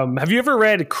 Have you ever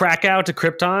read Krakow to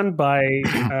Krypton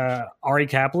by Ari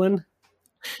Kaplan?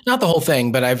 Not the whole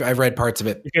thing, but I've read parts of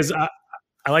it. Because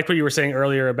I liked what you were saying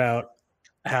earlier about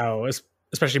how,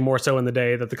 especially more so in the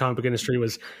day that the comic book industry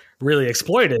was really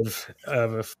exploitive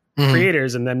of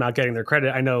creators and them not getting their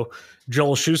credit. I know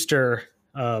Joel Shuster.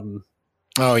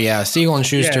 Oh yeah, Siegel and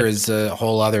Schuster is a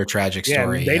whole other tragic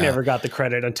story. They never got the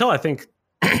credit until I think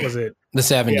was it the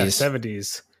 70s. Yeah,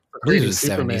 70s. I believe it was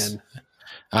 70s.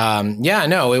 Yeah,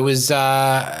 no, it was,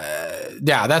 yeah,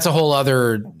 that's a whole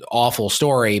other awful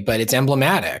story, but it's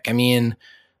emblematic. I mean,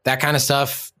 that kind of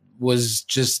stuff was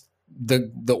just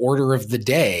the order of the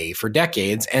day for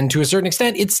decades. And to a certain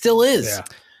extent, it still is. Yeah.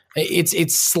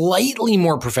 It's slightly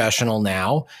more professional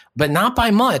now, but not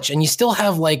by much. And you still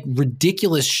have like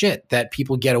ridiculous shit that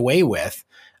people get away with.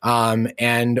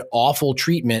 And awful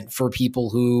treatment for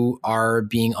people who are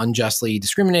being unjustly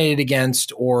discriminated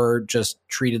against or just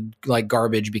treated like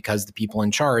garbage because the people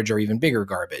in charge are even bigger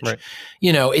garbage. Right.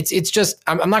 You know, it's just,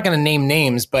 I'm not going to name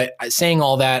names, but saying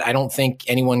all that, I don't think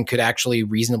anyone could actually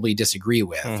reasonably disagree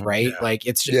with, right? Yeah. Like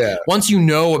it's just, once you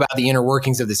know about the inner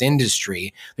workings of this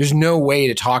industry, there's no way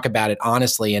to talk about it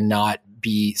honestly and not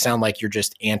sound like you're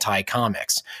just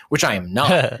anti-comics, which I am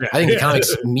not. I think the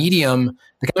comics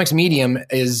medium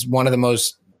is one of the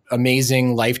most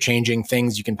amazing, life-changing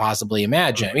things you can possibly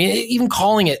imagine. I mean, even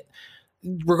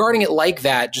regarding it like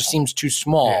that just seems too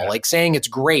small. Yeah. Like saying it's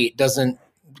great doesn't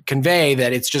convey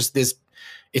that it's just this.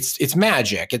 It's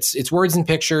magic. It's words and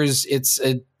pictures. It's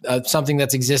something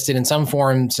that's existed in some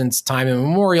form since time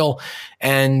immemorial,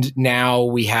 and now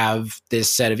we have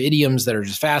this set of idioms that are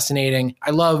just fascinating.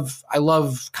 I love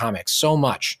comics so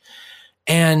much,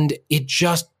 and it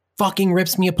just fucking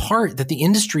rips me apart that the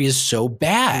industry is so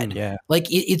bad. Yeah, like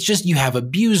it's just, you have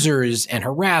abusers and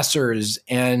harassers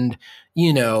and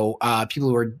people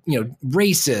who are,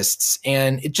 racists,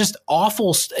 and it's just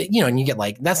awful, and you get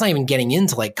like, that's not even getting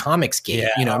into like Comicsgate,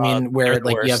 I mean, where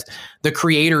like you have the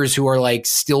creators who are like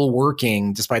still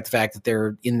working despite the fact that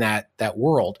they're in that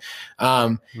world.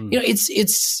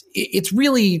 It's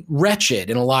really wretched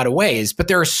in a lot of ways, but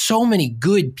there are so many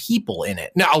good people in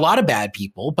it. Now, a lot of bad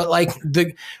people, but like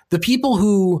the people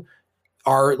who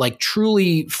are like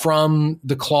truly from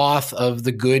the cloth of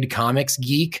the good comics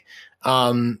geek,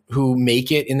 who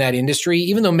make it in that industry,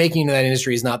 even though making it in that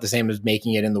industry is not the same as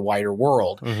making it in the wider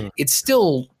world, it's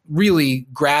still really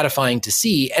gratifying to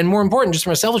see. And more important, just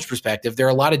from a selfish perspective, there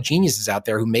are a lot of geniuses out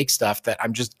there who make stuff that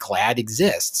I'm just glad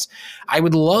exists. I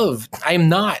am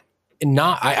not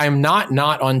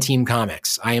on Team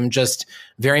Comics. I am just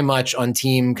very much on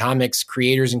Team Comics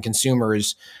creators and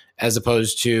consumers, as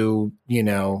opposed to,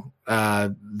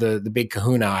 the big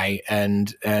kahuna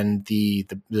and the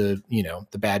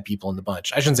bad people in the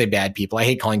bunch. I shouldn't say bad people. I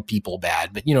hate calling people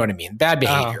bad, but you know what I mean? Bad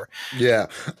behavior. Yeah.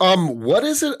 What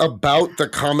is it about the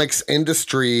comics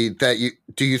industry that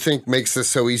you think makes this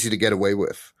so easy to get away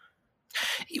with?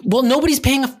 Well, nobody's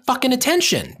paying a fucking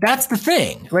attention. That's the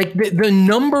thing. Like the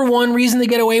number one reason they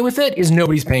get away with it is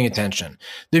nobody's paying attention.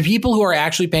 The people who are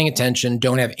actually paying attention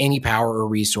don't have any power or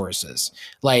resources.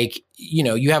 Like,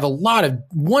 you have a lot of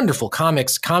wonderful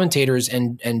comics commentators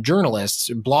and journalists,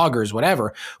 bloggers,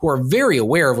 whatever, who are very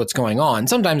aware of what's going on.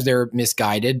 Sometimes they're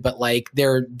misguided, but like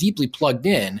they're deeply plugged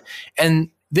in, and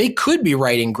they could be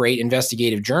writing great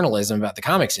investigative journalism about the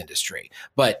comics industry,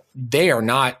 but they are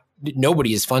not.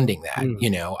 Nobody is funding that.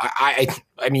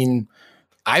 I mean,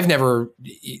 I've never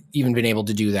even been able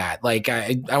to do that. Like,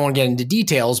 I won't get into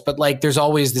details, but like, there's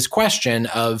always this question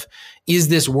of, is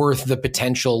this worth the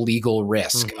potential legal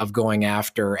risk of going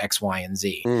after X, Y, and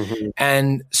Z?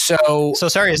 And so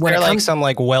sorry, is there like some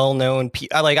like well-known,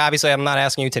 like, obviously I'm not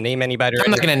asking you to name anybody. I'm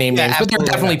not going to name names, but there are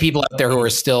definitely people out there who are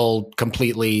still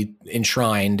completely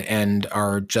enshrined and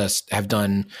are just have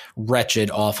done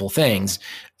wretched, awful things.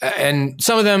 And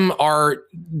some of them are,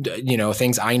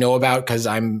 things I know about because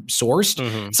I'm sourced.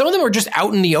 Some of them are just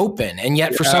out in the open, and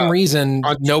yet for some reason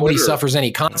nobody suffers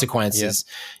any consequences.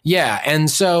 Yeah. And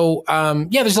so,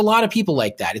 there's a lot of people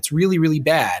like that. It's really, really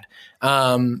bad.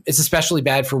 It's especially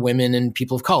bad for women and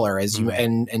people of color,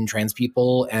 and trans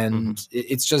people, and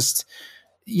it's just,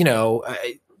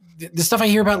 the stuff I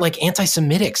hear about, like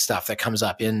anti-Semitic stuff that comes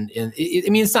up I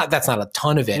mean, that's not a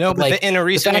ton of it. No, but like, in a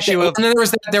recent issue and then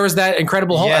there was that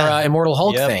Incredible Hulk, Immortal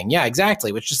Hulk thing. Yeah,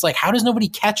 exactly. Which just like, how does nobody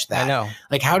catch that? I know.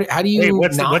 Like, how do you?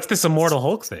 What's this Immortal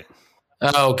Hulk thing?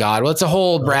 Oh God. Well, it's a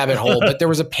whole rabbit hole, but there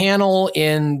was a panel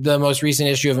in the most recent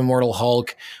issue of Immortal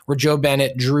Hulk where Joe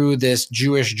Bennett drew this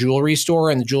Jewish jewelry store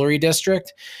in the jewelry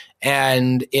district.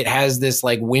 And it has this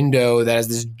like window that has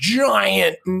this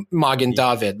giant Magen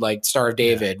David, like Star of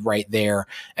David right there.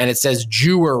 And it says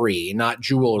Jewery, not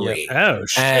jewelry. Yeah. Oh,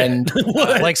 shit. And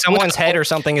like someone's head or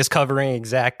something is covering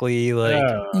exactly like.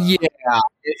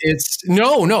 It's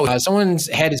no. Someone's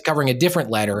head is covering a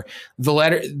different letter. The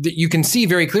letter that you can see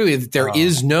very clearly that there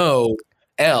is no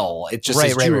L. It just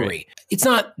says jewelry. Right. It's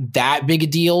not that big a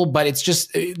deal, but it's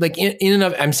just like in and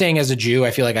of, I'm saying as a Jew,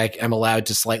 I feel like I'm allowed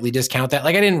to slightly discount that.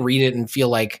 Like I didn't read it and feel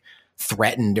like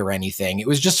threatened or anything. It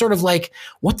was just sort of like,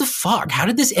 what the fuck? How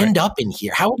did this end up in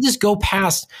here? How would this go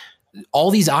past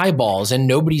all these eyeballs and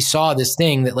nobody saw this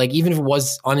thing that, like, even if it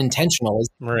was unintentional, is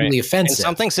really offensive. And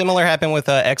something similar happened with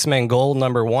X-Men Gold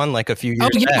 #1 like a few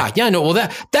years back. Well,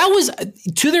 that was,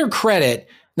 to their credit,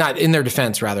 not in their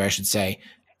defense, rather, I should say.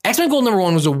 X-Men Gold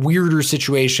 #1 was a weirder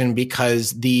situation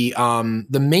because the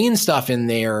main stuff in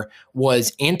there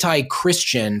was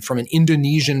anti-Christian from an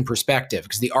Indonesian perspective,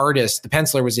 because the artist, the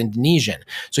penciler, was Indonesian.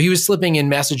 So he was slipping in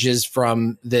messages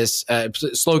from this,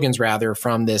 slogans rather,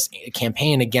 from this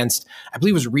campaign against, I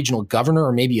believe it was a regional governor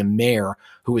or maybe a mayor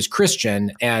who was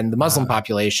Christian, and the Muslim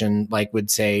population would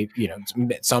say,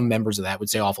 some members of that would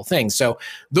say awful things. So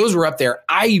those were up there.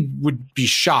 I would be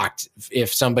shocked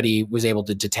if somebody was able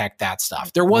to detect that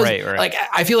stuff. There was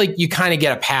I feel like you kind of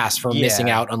get a pass for missing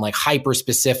out on like hyper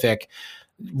specific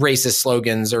racist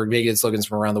slogans or bigoted slogans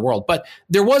from around the world. But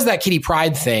there was that Kitty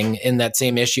Pryde thing in that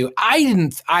same issue.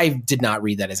 I did not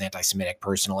read that as anti-Semitic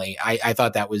personally. I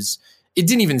thought that was, it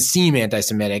didn't even seem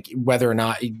anti-Semitic, whether or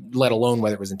not, let alone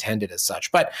whether it was intended as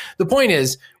such. But the point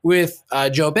is, with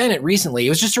Joe Bennett recently, it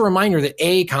was just a reminder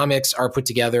that comics are put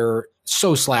together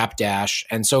so slapdash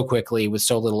and so quickly with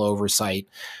so little oversight,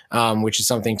 which is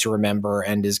something to remember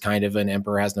and is kind of an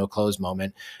emperor has no clothes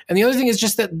moment. And the other thing is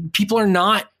just that people are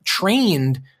not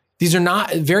trained.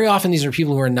 Very often these are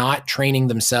people who are not training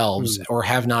themselves or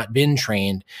have not been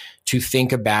trained to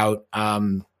think about,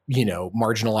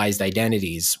 marginalized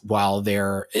identities while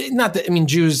they're not that, I mean,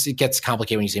 Jews, it gets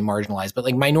complicated when you say marginalized, but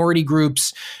like minority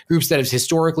groups that have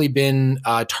historically been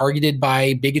targeted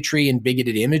by bigotry and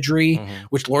bigoted imagery,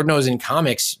 which Lord knows in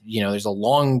comics, there's a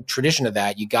long tradition of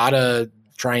that. You gotta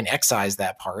try and excise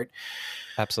that part.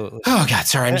 Absolutely. Oh God,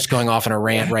 sorry. I'm just going off on a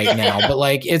rant right now, but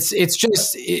like, it's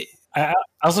just, I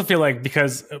also feel like,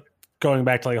 because going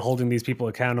back to like holding these people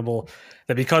accountable,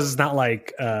 that because it's not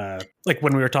like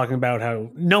when we were talking about how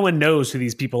no one knows who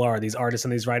these people are, these artists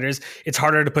and these writers, it's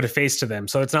harder to put a face to them.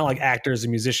 So it's not like actors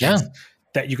and musicians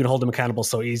that you can hold them accountable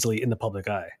so easily in the public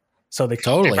eye. So they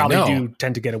probably do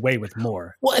tend to get away with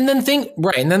more. Well, and then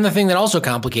the thing that also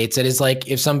complicates it is like,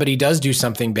 if somebody does do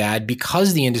something bad,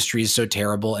 because the industry is so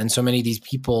terrible and so many of these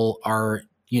people are,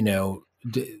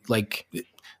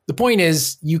 the point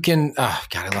is, you can. Oh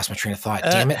God, I lost my train of thought.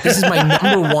 Damn it! This is my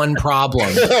number one problem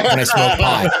when I smoke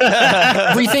pot.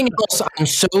 Everything else, I'm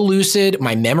so lucid.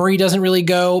 My memory doesn't really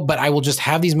go, but I will just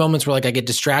have these moments where, like, I get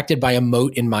distracted by a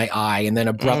mote in my eye, and then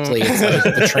abruptly, it's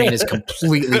like the train has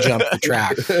completely jumped the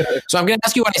track. So I'm going to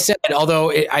ask you what I said,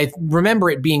 although I remember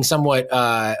it being somewhat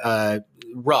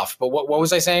rough. But what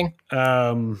was I saying?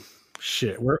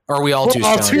 Shit. Are we all too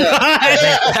stoned?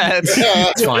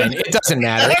 It's fine. It doesn't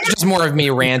matter. It's just more of me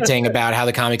ranting about how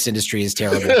the comics industry is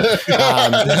terrible.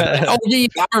 I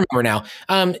remember now.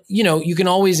 You can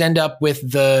always end up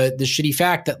with the shitty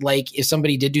fact that, like, if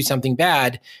somebody did do something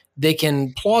bad, they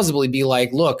can plausibly be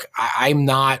like, look, I'm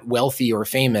not wealthy or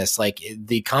famous. Like,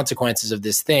 the consequences of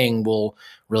this thing will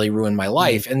really ruin my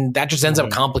life. And that just ends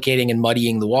up complicating and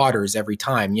muddying the waters every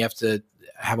time. You have to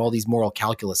have all these moral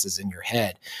calculuses in your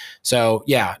head. So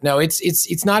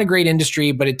it's not a great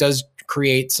industry, but it does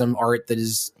create some art that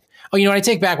is, I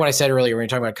take back what I said earlier when you're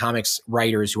talking about comics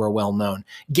writers who are well known.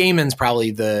 Gaiman's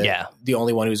probably the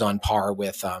only one who's on par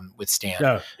with Stan.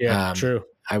 Oh, yeah, true.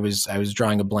 I was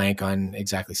drawing a blank on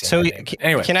exactly saying that name.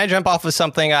 Anyway, can I jump off of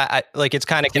something? I like, it's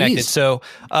kind of connected. Please. So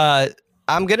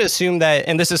I'm going to assume that,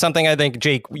 and this is something I think,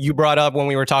 Jake, you brought up when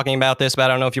we were talking about this, but I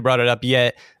don't know if you brought it up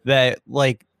yet, that,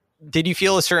 like, did you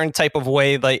feel a certain type of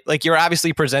way, like you're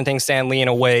obviously presenting Stan Lee in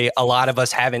a way a lot of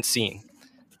us haven't seen,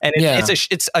 and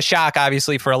it's a shock,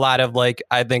 obviously, for a lot of, like,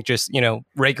 I think just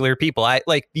regular people.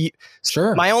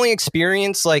 My only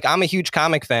experience, like, I'm a huge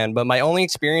comic fan, but my only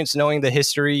experience knowing the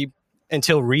history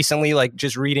until recently, like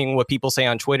just reading what people say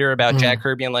on Twitter about Jack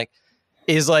Kirby, and like,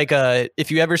 is like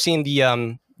if you ever seen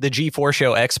the G4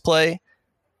 show X Play.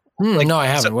 No, I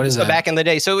haven't. What is that? Back in the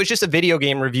day. So it was just a video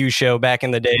game review show back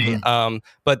in the day.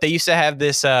 But they used to have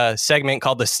this segment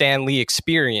called the Stan Lee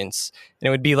Experience. And it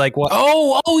would be like, what?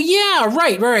 Oh, yeah.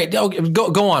 Right. Oh,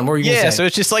 go on. What were you going to say? So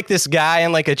it's just like this guy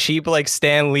in like a cheap, like,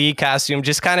 Stan Lee costume,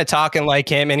 just kind of talking like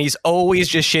him. And he's always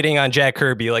just shitting on Jack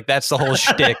Kirby. Like, that's the whole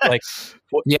shtick. Like,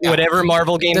 whatever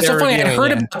Marvel game. That's so funny. I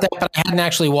heard about that, but I hadn't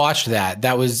actually watched that.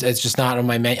 It's just not on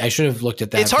my I should have looked at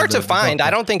that. It's hard to find.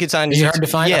 I don't think it's on. Is it hard to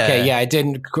find? Yeah. Okay, yeah. It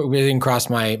didn't cross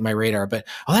my radar, but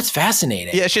that's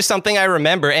fascinating. Yeah, it's just something I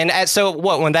remember. And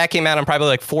when that came out, I'm probably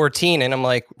like 14, and I'm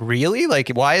like, really? Like,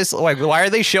 why are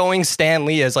they showing Stan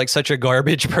Lee as like such a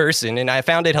garbage person? And I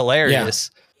found it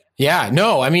hilarious. Yeah.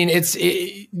 No, I mean,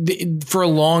 for a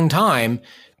long time,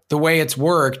 the way it's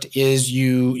worked is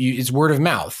it's word of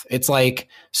mouth. It's like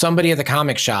somebody at the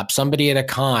comic shop, somebody at a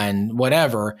con,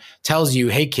 whatever, tells you,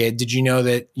 "Hey kid, did you know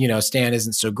that, Stan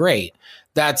isn't so great?"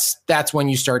 That's when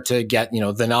you start to get,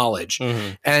 the knowledge.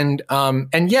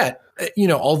 And yet,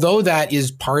 although that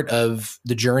is part of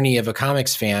the journey of a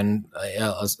comics fan,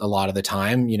 a lot of the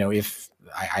time, if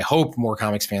I hope more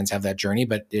comics fans have that journey,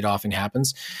 but it often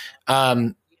happens.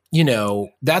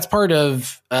 That's part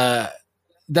of,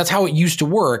 that's how it used to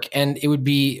work. And it would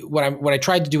be what I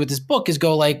tried to do with this book is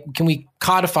go like, can we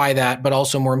codify that? But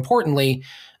also more importantly,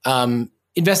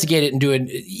 investigate it and do it.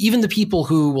 Even the people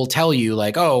who will tell you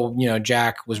like, oh,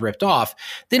 Jack was ripped off.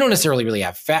 They don't necessarily really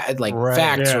have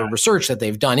facts or research that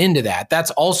they've done into that.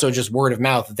 That's also just word of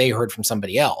mouth that they heard from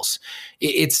somebody else.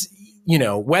 It's,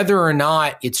 whether or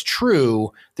not it's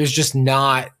true,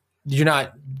 you're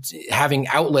not having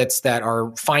outlets that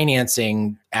are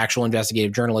financing actual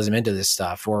investigative journalism into this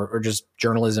stuff or just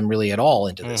journalism really at all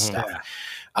into this stuff.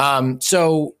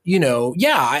 So,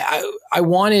 I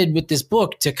wanted with this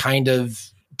book to kind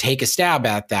of take a stab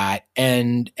at that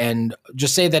and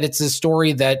just say that it's a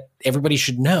story that everybody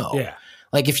should know. Yeah.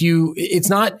 Like it's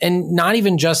not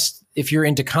even just if you're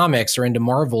into comics or into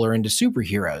Marvel or into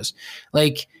superheroes,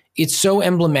 like it's so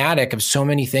emblematic of so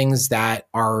many things that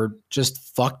are just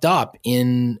fucked up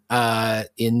in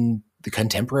the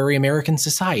contemporary American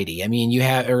society. I mean,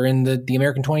 or in the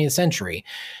American 20th century.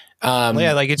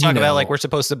 Like you talk about, like, we're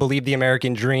supposed to believe the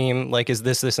American dream, like, is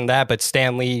this and that, but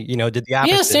Stan Lee, did the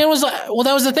opposite. Yeah, Stan was that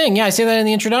was the thing. Yeah, I say that in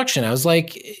the introduction. I was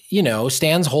like,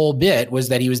 Stan's whole bit was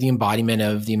that he was the embodiment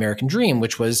of the American dream,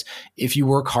 which was if you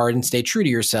work hard and stay true to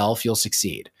yourself, you'll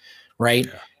succeed. Right.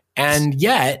 Yeah. And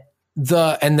yet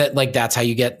that's how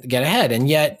you get ahead. And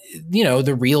yet,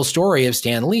 the real story of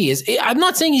Stan Lee is, I'm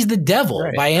not saying he's the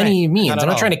devil by any means. I'm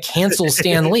not trying to cancel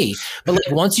Stan Lee, but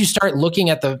like once you start looking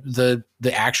at the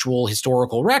actual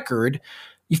historical record,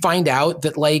 you find out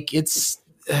that like it's,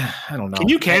 I don't know. Can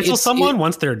you cancel someone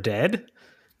once they're dead?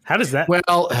 How does that?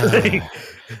 Well, I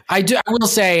will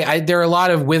say there are a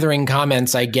lot of withering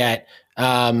comments I get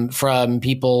from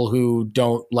people who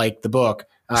don't like the book.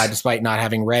 Despite not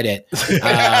having read it.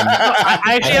 I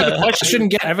actually have a question.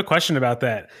 I have a question about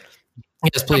that.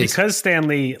 Yes, please. Because Stan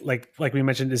Lee, like we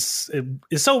mentioned, is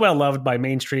so well loved by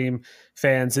mainstream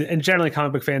fans and generally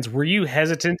comic book fans. Were you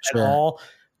hesitant at all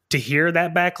to hear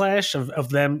that backlash of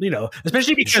them?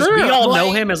 Especially because we all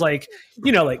know him as like,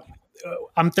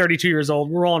 I'm 32 years old.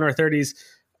 We're all in our 30s.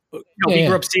 We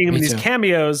grew up seeing him in these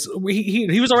cameos.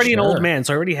 He was already an old man,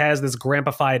 so already has this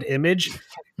grandpified image.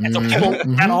 And so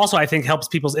that also, I think, helps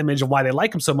people's image of why they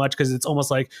like him so much, because it's almost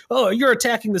like, oh, you're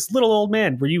attacking this little old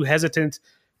man. Were you hesitant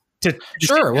to?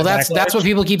 Sure. Well, that's what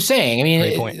people keep saying. I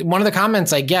mean, one of the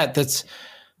comments I get that's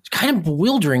kind of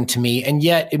bewildering to me, and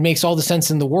yet it makes all the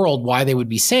sense in the world why they would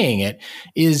be saying it,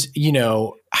 is,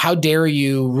 how dare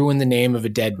you ruin the name of a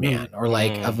dead man, or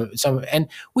like and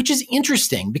which is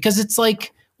interesting because it's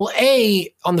like, well,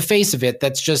 on the face of it,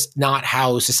 that's just not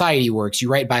how society works. You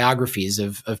write biographies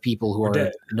of people who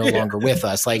are no longer with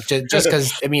us. Like just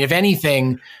because, I mean, if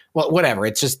anything, well, whatever.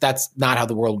 It's just, that's not how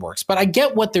the world works. But I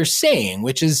get what they're saying,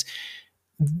 which is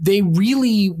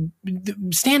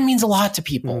Stan means a lot to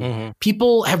people. Mm-hmm.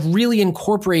 People have really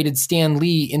incorporated Stan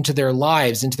Lee into their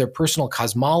lives, into their personal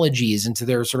cosmologies, into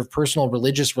their sort of personal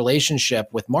religious relationship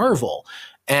with Marvel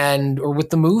or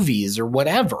with the movies or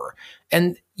whatever.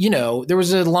 And, there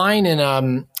was a line in,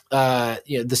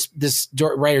 this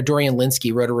writer, Dorian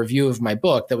Lynskey, wrote a review of my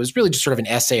book that was really just sort of an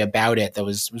essay about it that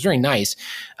was very nice.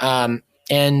 And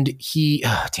he,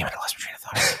 damn it, I lost my train of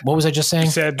thought. What was I just saying?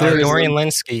 You said Dorian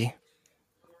Lynskey.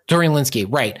 Dorian Lynskey,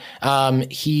 right.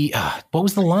 What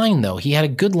was the line though? He had a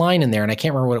good line in there and I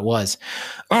can't remember what it was.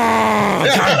 Oh,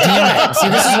 God damn it. See,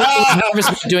 this is what I was nervous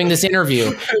about doing this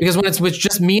interview, because when it's with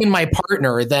just me and my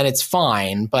partner, then it's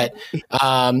fine. But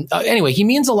anyway, he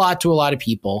means a lot to a lot of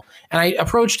people. And I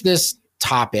approached this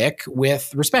topic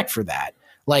with respect for that.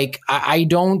 Like, I'm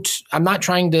not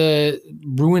trying to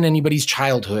ruin anybody's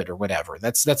childhood or whatever.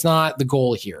 That's not the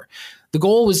goal here. The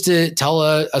goal was to tell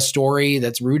a story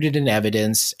that's rooted in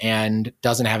evidence and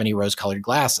doesn't have any rose-colored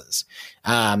glasses.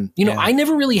 I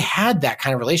never really had that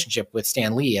kind of relationship with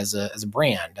Stan Lee as a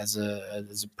brand, as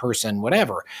a person,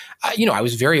 whatever. I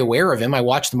was very aware of him. I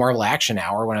watched the Marvel Action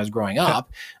Hour when I was growing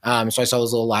up. So I saw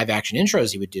those little live action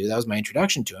intros he would do. That was my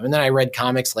introduction to him. And then I read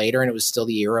comics later, and it was still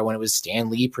the era when it was Stan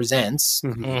Lee Presents,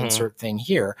 insert thing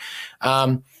here.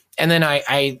 And then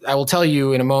I will tell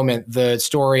you in a moment the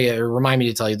story, or remind me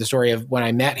to tell you the story of when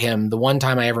I met him, the one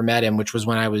time I ever met him, which was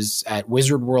when I was at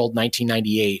Wizard World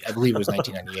 1998. I believe it was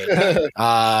 1998.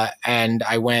 And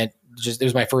I went it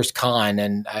was my first con,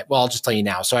 and I'll just tell you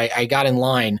now. So I got in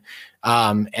line,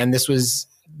 and this was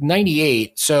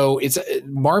 98. So it's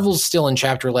Marvel's still in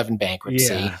Chapter 11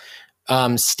 bankruptcy.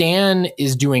 Yeah. Stan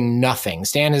is doing nothing.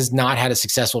 Stan has not had a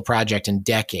successful project in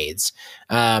decades,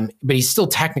 but he's still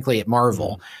technically at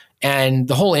Marvel. And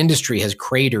the whole industry has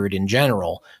cratered in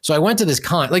general. So I went to this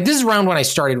con. Like, this is around when I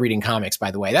started reading comics,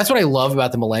 by the way. That's what I love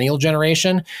about the millennial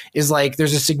generation is, like,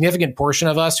 there's a significant portion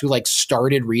of us who, like,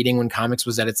 started reading when comics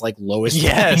was at its, like, lowest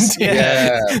point.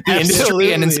 Yeah. The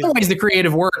industry, and in some ways the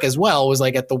creative work as well was,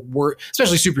 like, at the worst,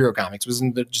 especially superhero comics was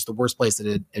in just the worst place that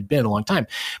it had been in a long time.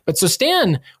 But so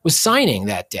Stan was signing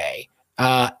that day,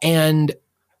 and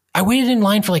I waited in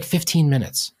line for, like, 15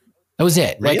 minutes. That was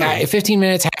it. Really? Like, 15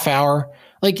 minutes, half hour.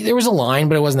 Like, there was a line,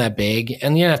 but it wasn't that big,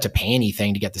 and you didn't have to pay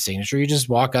anything to get the signature. You just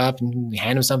walk up and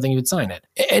hand him something, he would sign it.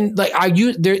 And like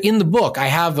there in the book, I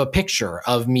have a picture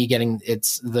of me getting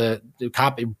the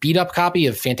copy, beat up copy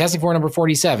of Fantastic Four number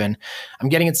 47. I'm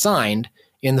getting it signed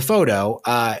in the photo.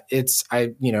 I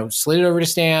slid it over to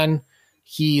Stan.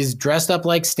 He's dressed up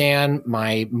like Stan.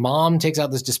 My mom takes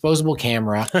out this disposable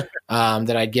camera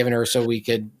that I'd given her so we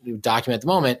could document the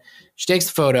moment. She takes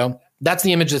the photo. That's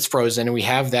the image that's frozen, and we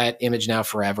have that image now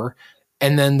forever.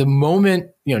 And then the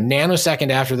moment, nanosecond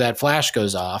after that flash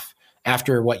goes off,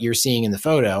 after what you're seeing in the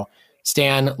photo,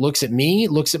 Stan looks at me,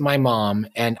 looks at my mom,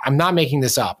 and I'm not making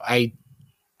this up.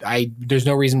 There's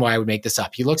no reason why I would make this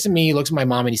up. He looks at me, he looks at my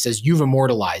mom, and he says, "You've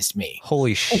immortalized me."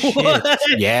 Holy shit. What?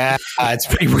 Yeah, it's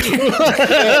pretty weird. What?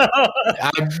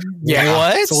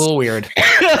 It's a little weird.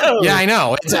 Yeah, I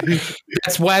know.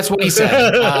 That's what he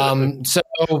said. So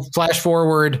flash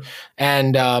forward,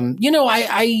 and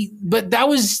but that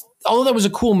was, although that was a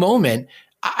cool moment,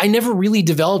 I never really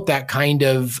developed that kind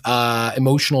of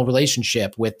emotional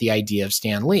relationship with the idea of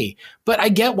Stan Lee. But I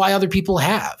get why other people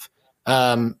have.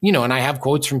 And I have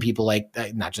quotes from people like,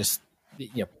 not just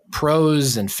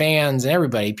pros and fans and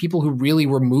everybody, people who really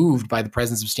were moved by the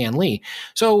presence of Stan Lee.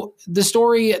 So the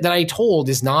story that I told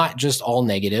is not just all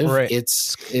negative. Right.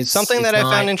 It's something that I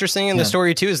found interesting in the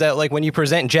story too, is that, like, when you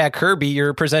present Jack Kirby,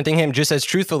 you're presenting him just as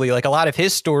truthfully. Like, a lot of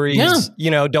his stories, don't always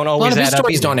add up. A lot of his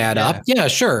stories don't add up. Yeah,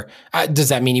 sure. Does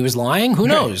that mean he was lying? Who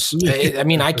knows? I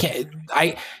mean,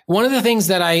 one of the things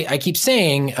that I keep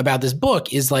saying about this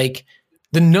book is, like,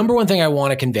 the number one thing I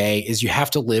want to convey is you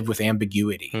have to live with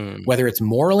ambiguity, whether it's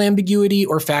moral ambiguity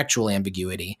or factual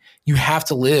ambiguity. You have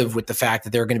to live with the fact that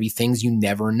there are going to be things you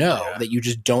never know, that you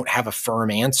just don't have a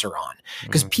firm answer on,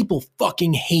 because people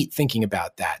fucking hate thinking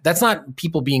about that. That's not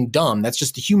people being dumb. That's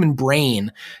just the human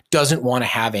brain doesn't want to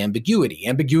have ambiguity.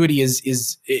 Ambiguity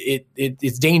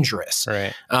it's dangerous.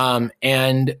 Right.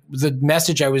 And the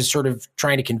message I was sort of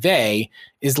trying to convey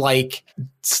is, like,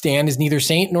 Stan is neither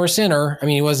saint nor sinner. I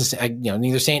mean, he was,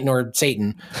 neither saint nor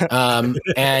Satan.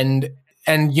 And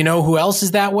who else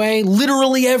is that way?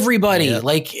 Literally everybody. Yeah.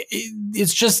 Like,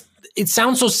 it's just, it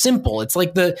sounds so simple. It's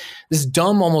like this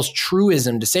dumb, almost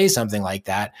truism to say something like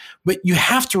that. But you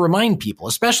have to remind people,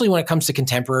 especially when it comes to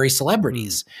contemporary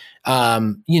celebrities.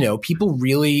 People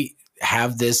really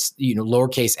have this,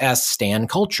 lowercase s Stan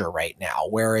culture right now,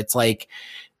 where it's like,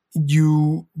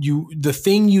 the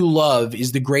thing you love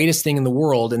is the greatest thing in the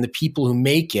world, and the people who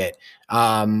make it,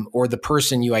 or the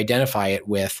person you identify it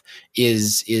with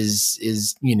is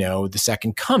the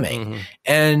second coming.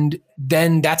 And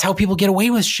then that's how people get away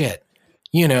with shit.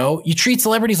 You treat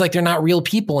celebrities like they're not real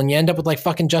people, and you end up with, like,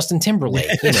 fucking Justin Timberlake.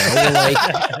 Like,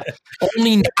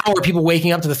 only now are people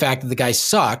waking up to the fact that the guy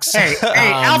sucks. Hey,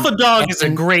 Alpha Dog is a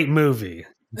great movie.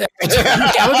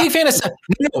 I'm a big fan of.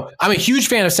 No, I'm a huge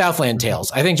fan of Southland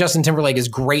Tales. I think Justin Timberlake is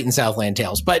great in Southland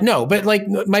Tales. But like,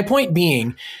 my point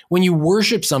being, when you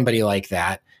worship somebody like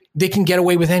that, they can get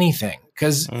away with anything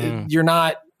because you're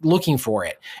not looking for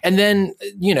it. And then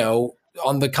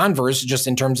on the converse, just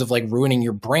in terms of, like, ruining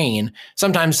your brain,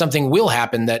 sometimes something will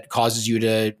happen that causes you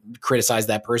to criticize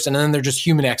that person, and then they're just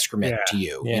human excrement to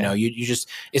you. Yeah. You just,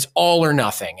 it's all or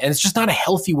nothing, and it's just not a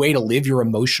healthy way to live your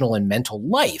emotional and mental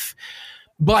life.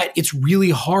 But it's really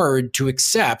hard to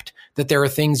accept that there are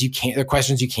things there are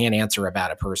questions you can't answer about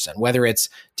a person, whether it's,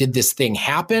 did this thing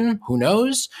happen? Who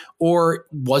knows? Or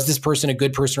was this person a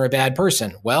good person or a bad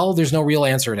person? Well, there's no real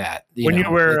answer to that.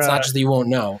 It's not just that you won't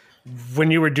know. When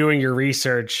you were doing your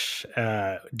research,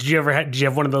 did you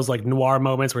have one of those, like, noir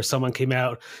moments where someone came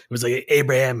out? It was like,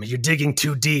 Abraham, you're digging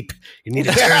too deep. You need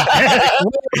to turn back.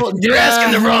 You're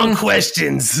asking the wrong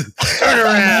questions. Turn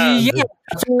around. Yeah.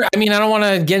 I mean, I don't want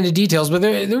to get into details, but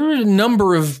there were a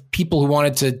number of people who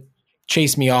wanted to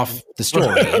chase me off the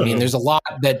story. I mean, there's a lot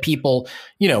that people,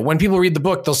 when people read the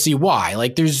book, they'll see why.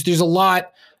 Like, there's a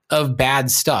lot of bad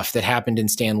stuff that happened in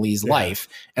Stan Lee's life,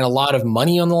 and a lot of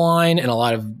money on the line, and a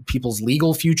lot of people's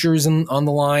legal futures on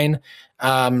the line.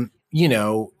 You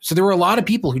know, so there were a lot of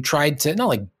people who tried to not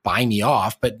like buy me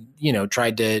off, but, you know,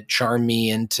 tried to charm me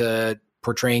into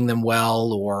portraying them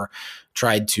well, or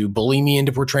tried to bully me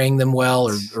into portraying them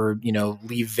well, or you know,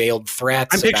 leave veiled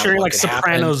threats. I'm picturing like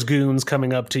Sopranos goons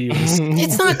coming up to you.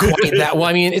 It's not quite that. Well,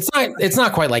 I mean, it's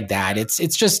not quite like that.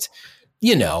 It's just,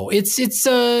 you know, it's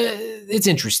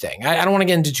interesting. I don't want to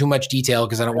get into too much detail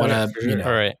because I don't want to, you know.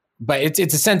 All right. But it's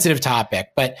a sensitive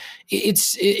topic, but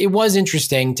it was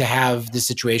interesting to have this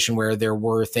situation where there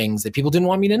were things that people didn't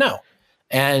want me to know,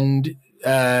 and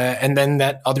then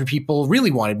that other people really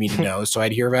wanted me to know, so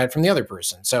I'd hear about it from the other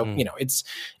person. So you know, it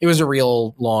was a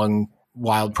real long,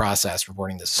 wild process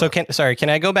reporting this. So can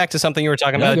I go back to something you were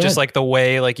talking about, just like the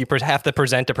way like you have to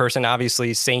present a person,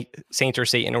 obviously saint or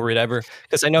Satan or whatever,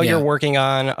 because I know you're working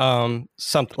on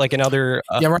something like another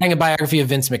I'm writing a biography of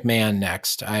Vince McMahon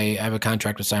next. I have a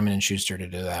contract with Simon & Schuster to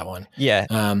do that one.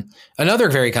 Another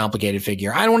very complicated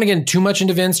figure. I don't want to get too much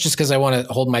into Vince just because I want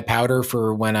to hold my powder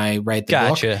for when I write the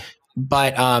book.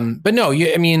 But no,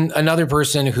 I mean, another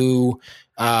person who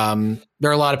there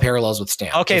are a lot of parallels with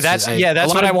Stan. Okay, that's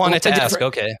what I wanted to ask.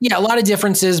 Okay. Yeah, a lot of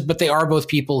differences, but they are both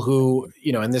people who,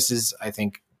 you know, and this is, I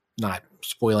think, not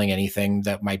spoiling anything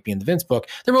that might be in the Vince book.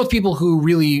 They're both people who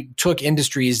really took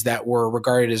industries that were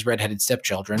regarded as redheaded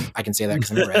stepchildren. I can say that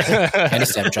because I'm a redhead and a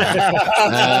stepchild.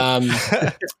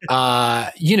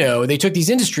 You know, they took these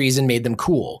industries and made them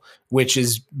cool, which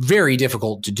is very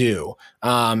difficult to do,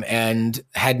 and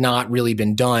had not really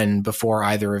been done before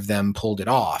either of them pulled it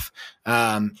off.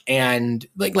 And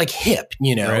like hip,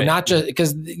 you know, not just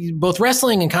because both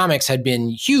wrestling and comics had been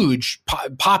huge,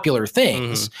 popular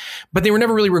things, but they were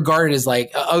never really regarded as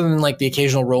like, other than like the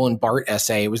occasional Roland Barthes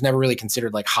essay, it was never really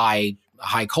considered like high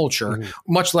culture,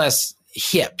 much less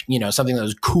hip, you know, something that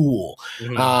was cool.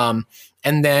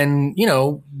 And then, you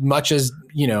know, much as,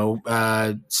 you know,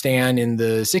 Stan in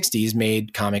the 60s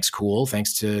made comics cool,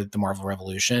 thanks to the Marvel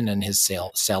Revolution and his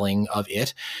selling of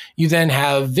it, you then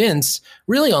have Vince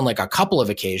really on like a couple of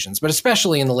occasions, but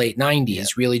especially in the late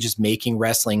 90s, really just making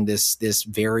wrestling this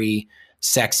very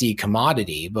sexy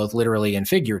commodity, both literally and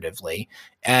figuratively.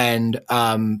 And,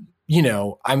 you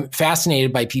know, I'm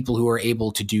fascinated by people who are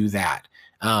able to do that.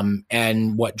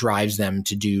 And what drives them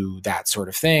to do that sort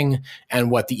of thing,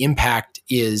 and what the impact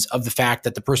is of the fact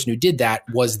that the person who did that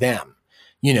was them.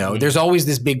 You know, there's always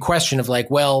this big question of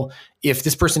like, well, if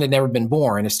this person had never been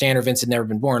born, if Stan or Vince had never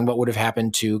been born, what would have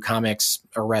happened to comics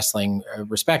or wrestling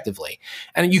respectively?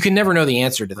 And you can never know the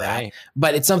answer to that,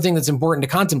 but it's something that's important to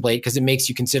contemplate because it makes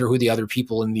you consider who the other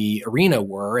people in the arena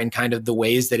were and kind of the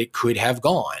ways that it could have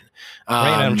gone.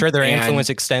 I'm sure their influence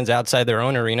extends outside their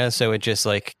own arena. So it just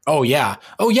like, Oh yeah.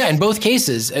 In both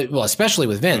cases, well, especially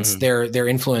with Vince, their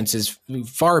influence is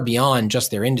far beyond just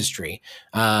their industry.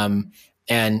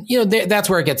 And, you know, that's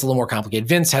where it gets a little more complicated.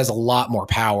 Vince has a lot more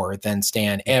power than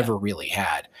Stan ever really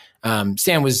had.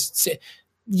 Stan was,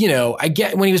 you know, I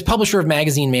get when he was publisher of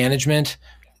Magazine Management,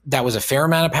 that was a fair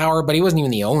amount of power, but he wasn't even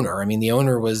the owner. I mean, the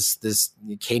owner was this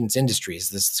Cadence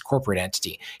Industries, this corporate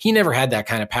entity. He never had that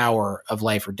kind of power of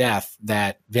life or death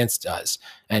that Vince does,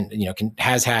 and, you know,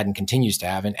 has had and continues to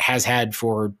have, and has had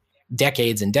for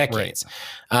decades and decades.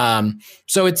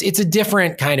 So it's a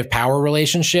different kind of power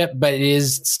relationship, but it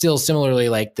is still similarly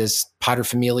like this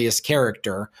paterfamilias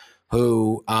character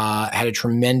who had a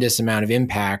tremendous amount of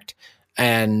impact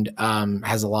and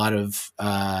has a lot of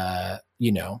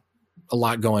you know, a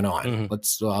lot going on.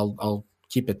 I'll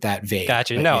keep it that vague.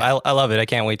 Gotcha. No, yeah. I love it. I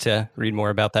can't wait to read more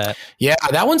about that. Yeah,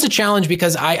 that one's a challenge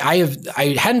because I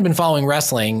hadn't been following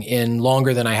wrestling in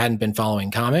longer than I hadn't been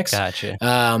following comics. Gotcha.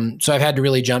 So I've had to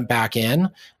really jump back in.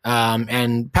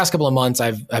 And past couple of months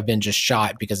I've been just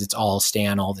shot because it's all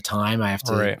Stan all the time. I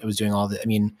was doing all the, I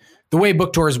mean, the way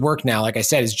book tours work now, like I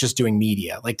said, is just doing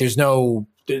media. Like there's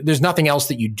nothing else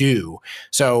that you do.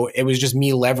 So it was just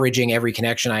me leveraging every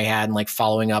connection I had and like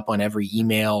following up on every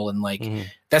email. And like,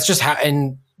 that's just how,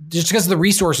 and just because the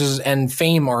resources and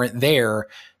fame aren't there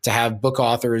to have book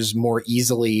authors more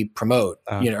easily promote,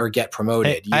 you know, or get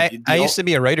promoted. I used to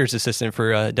be a writer's assistant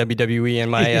for WWE, and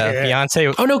my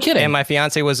fiance. Oh, no kidding. And my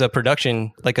fiance was a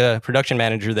production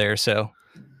manager there. So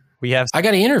I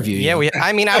got to interview you. Yeah,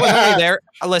 I mean, I was only there.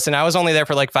 Listen, I was only there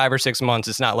for like 5 or 6 months.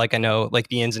 It's not like I know like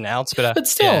the ins and outs, but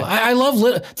still, yeah. I love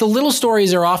the little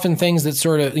stories are often things that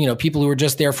sort of, you know, people who are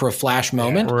just there for a flash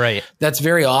moment. Yeah, right. That's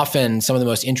very often some of the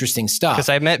most interesting stuff. Because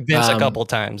I met Vince a couple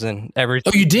times and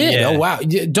everything. Oh, you did? Yeah. Oh, wow.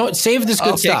 Don't save this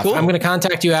good stuff. Cool. I'm going to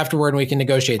contact you afterward and we can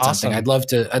negotiate something. I'd love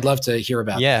to hear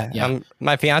about that. Yeah.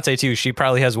 My fiance too. She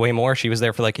probably has way more. She was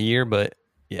there for like a year, but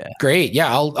Yeah. Great.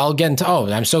 Yeah, I'll get into. Oh,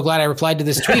 I'm so glad I replied to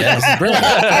this tweet. This is brilliant.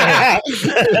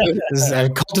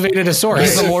 I've cultivated a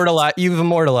source. You've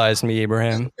immortalized me,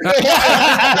 Abraham.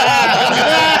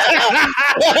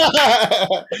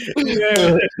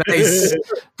 Nice.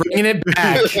 Bringing it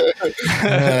back.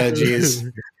 Jeez.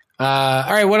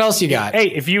 All right. What else you got? Hey,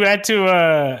 if you had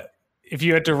to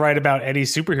write about any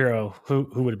superhero, who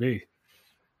would it be?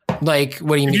 Like,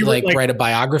 what do you mean? Like write a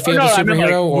biography of a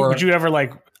superhero, or would you ever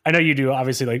like? I know you do,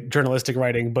 obviously, like journalistic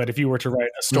writing, but if you were to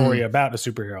write a story about a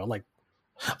superhero, like,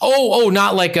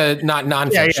 not like not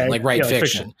nonfiction, like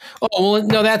fiction. Oh, well,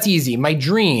 no, that's easy. My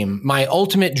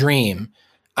ultimate dream.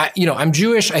 I'm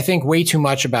Jewish. I think way too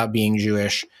much about being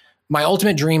Jewish. My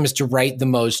ultimate dream is to write the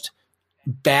most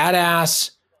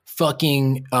badass,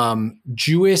 fucking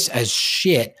Jewish as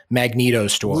shit Magneto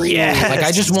story. Yes. Like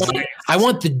I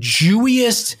want the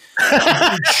Jewiest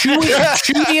and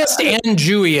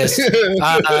Jewiest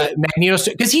Magneto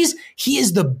story, because he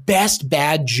is the best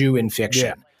bad Jew in fiction.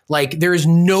 Yeah. Like there is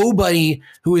nobody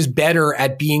who is better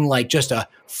at being like just a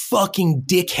fucking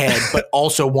dickhead, but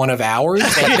also one of ours.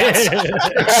 Like, that's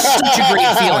such a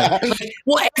great feeling. Like,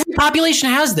 well, every population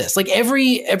has this. Like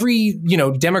every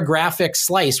demographic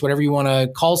slice, whatever you want to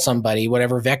call somebody,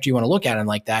 whatever vector you want to look at, and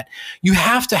like that, you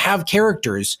have to have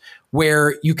characters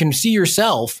where you can see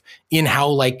yourself in how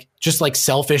like just like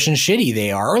selfish and shitty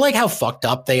they are, or like how fucked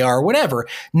up they are, or whatever.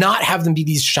 Not have them be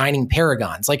these shining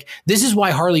paragons. Like this is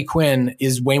why Harley Quinn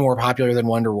is way more popular than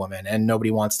Wonder Woman, and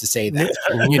nobody wants to say that.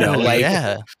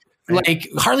 Like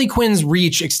Harley Quinn's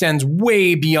reach extends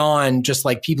way beyond just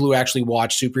like people who actually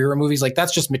watch superhero movies. Like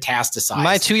that's just metastasized.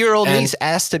 My 2-year-old niece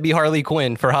asked to be Harley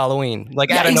Quinn for Halloween.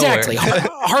 Like out of exactly. nowhere.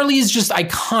 Harley is just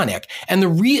iconic. And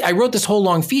I wrote this whole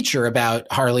long feature about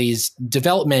Harley's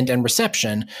development and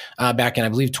reception back in, I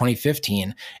believe,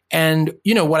 2015. And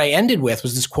what I ended with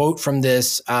was this quote from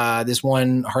this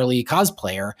one Harley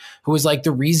cosplayer who was like,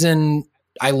 the reason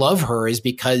I love her is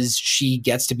because she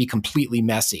gets to be completely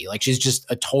messy. Like she's just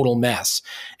a total mess.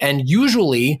 And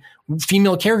usually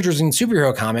female characters in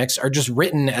superhero comics are just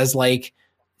written as like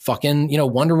fucking,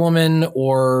 Wonder Woman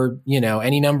or,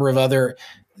 any number of other,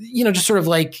 just sort of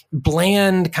like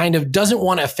bland, kind of doesn't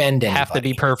want to offend anybody. Have to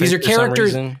be perfect. These are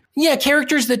characters. Yeah.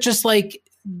 Characters that just like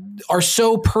are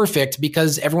so perfect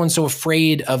because everyone's so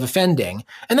afraid of offending.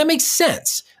 And that makes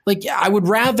sense. Like, I would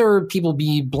rather people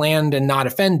be bland and not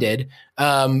offended.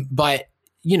 But,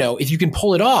 if you can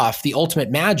pull it off, the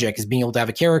ultimate magic is being able to have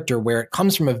a character where it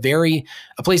comes from a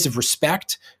place of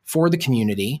respect for the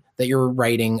community that you're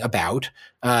writing about,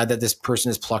 that this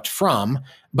person is plucked from,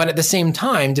 but at the same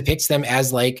time depicts them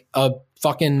as like a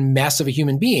fucking mess of a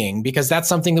human being, because that's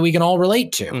something that we can all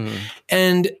relate to. Mm-hmm.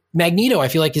 And Magneto, I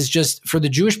feel like, is just, for the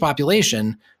Jewish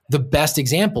population, the best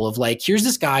example of like, here's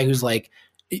this guy who's like,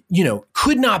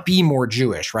 could not be more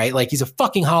Jewish, right? Like he's a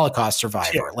fucking Holocaust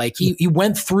survivor. Yeah. Like he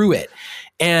went through it.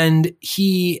 And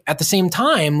he, at the same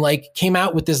time, like came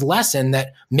out with this lesson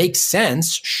that makes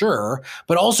sense, sure,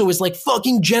 but also is like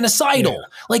fucking genocidal. Yeah.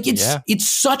 Like it's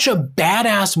such a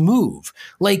badass move.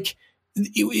 Like,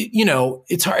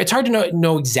 it's hard to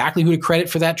know exactly who to credit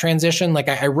for that transition. Like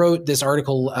I wrote this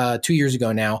article 2 years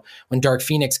ago now when Dark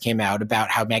Phoenix came out about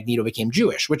how Magneto became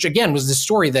Jewish, which again was this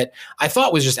story that I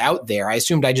thought was just out there. I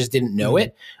assumed I just didn't know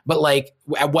it, but like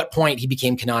at what point he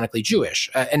became canonically Jewish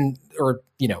or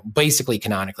basically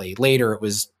canonically. Later it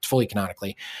was fully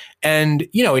canonically. And,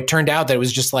 it turned out that it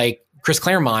was just like Chris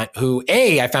Claremont, who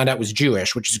I found out was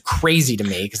Jewish, which is crazy to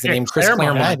me because the name Chris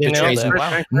Claremont betrays no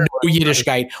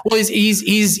Yiddishkeit. Well,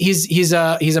 he's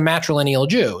a matrilineal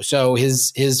Jew, so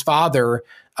his father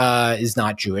is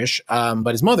not Jewish, but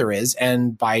his mother is,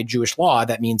 and by Jewish law,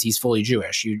 that means he's fully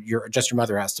Jewish. Your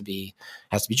mother has to be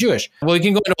Jewish. Well, we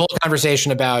can go into a whole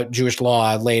conversation about Jewish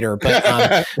law later,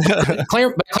 but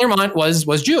Claremont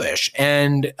was Jewish,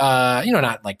 and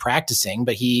not like practicing,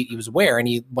 but he was aware, and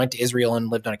he went to Israel and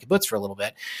lived on a kibbutz for a little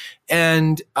bit,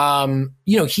 and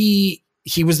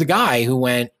he was the guy who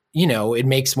went, it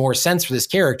makes more sense for this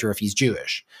character if he's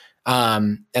Jewish,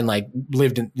 and like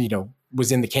lived in was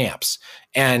in the camps.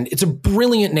 And it's a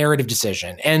brilliant narrative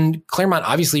decision. And Claremont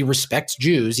obviously respects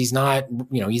Jews. He's not,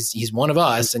 he's one of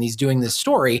us, and he's doing this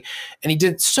story, and he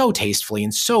did it so tastefully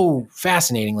and so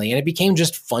fascinatingly. And it became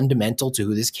just fundamental to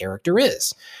who this character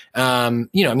is.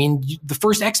 The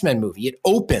first X-Men movie, it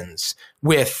opens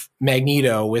with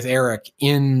Magneto, with Eric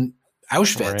in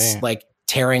Auschwitz, right, like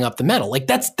tearing up the metal. Like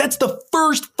that's the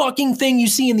first fucking thing you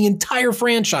see in the entire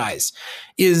franchise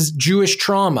is Jewish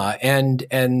trauma and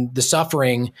the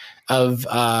suffering of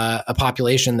a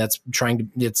population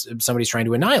somebody's trying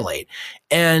to annihilate.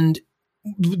 And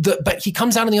but he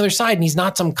comes out on the other side, and he's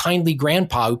not some kindly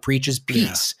grandpa who preaches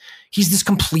peace. Yeah. he's this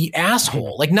complete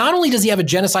asshole. Like, not only does he have a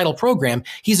genocidal program,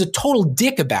 he's a total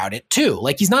dick about it too.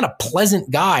 Like, he's not a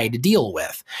pleasant guy to deal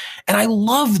with. And I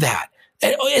love that.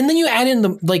 And then you add in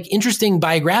the like interesting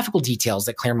biographical details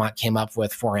that Claremont came up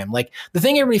with for him. Like, the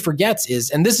thing everybody forgets is,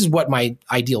 and this is what my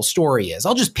ideal story is.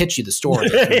 I'll just pitch you the story.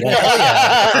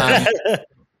 I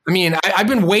mean, I've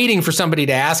been waiting for somebody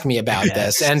to ask me about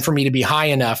this and for me to be high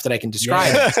enough that I can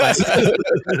describe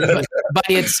it. But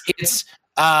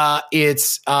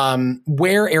it's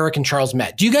where Eric and Charles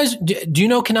met. Do you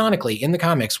know canonically in the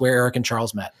comics where Eric and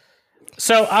Charles met?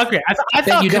 So, okay, I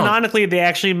thought canonically they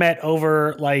actually met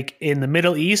over like in the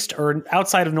Middle East or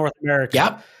outside of North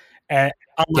America.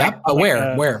 Yep.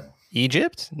 Where?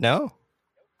 Egypt? No.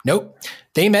 Nope.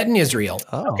 They met in Israel.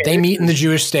 Oh. They meet in the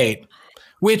Jewish state,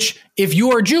 which, if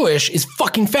you are Jewish, is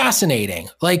fucking fascinating.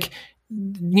 Like,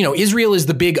 you know, Israel is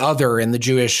the big other in the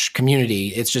Jewish community.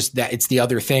 It's just that it's the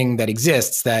other thing that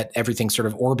exists that everything sort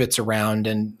of orbits around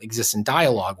and exists in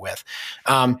dialogue with.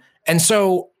 And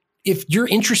so, if you're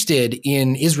interested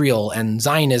in Israel and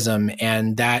Zionism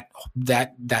and that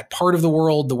part of the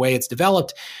world, the way it's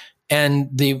developed, and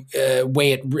the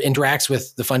way it interacts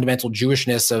with the fundamental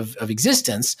Jewishness of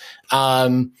existence,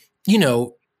 you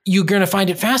know, you're going to find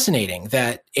it fascinating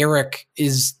that Eric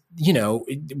is, you know,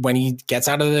 when he gets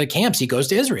out of the camps, he goes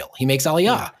to Israel. He makes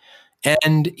Aliyah.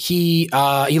 And he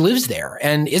lives there.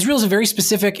 And Israel is a very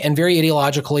specific and very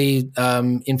ideologically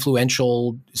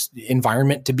influential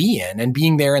environment to be in. And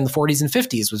being there in the 40s and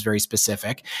 50s was very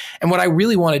specific. And what I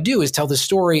really want to do is tell the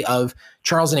story of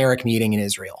Charles and Eric meeting in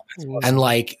Israel. And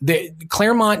like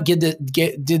Claremont did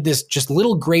this just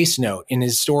little grace note in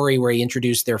his story where he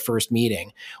introduced their first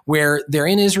meeting, where they're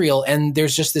in Israel and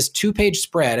there's just this 2-page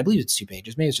spread. I believe it's 2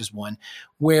 pages, maybe it's just one,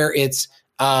 where it's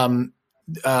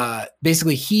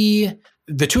basically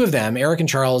the two of them, Eric and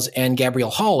Charles, and Gabrielle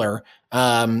Haller,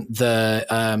 the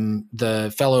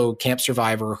fellow camp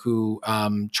survivor who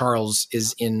Charles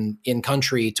is in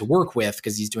country to work with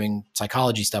because he's doing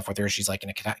psychology stuff with her. She's like in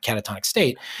a catatonic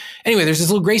state. Anyway, there's this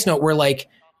little grace note where like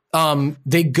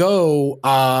they go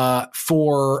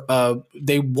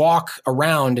they walk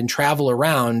around and travel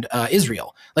around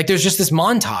Israel. Like, there's just this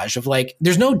montage of like,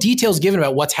 there's no details given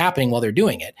about what's happening while they're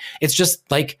doing it. It's just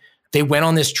like they went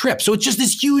on this trip. So it's just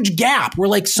this huge gap where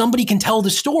like somebody can tell the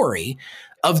story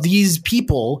of these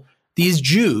people, these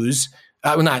Jews.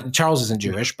 Well, not Charles isn't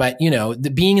Jewish, but you know,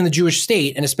 being in the Jewish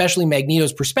state, and especially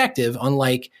Magneto's perspective on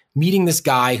like meeting this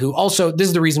guy who also, this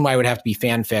is the reason why it would have to be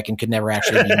fanfic and could never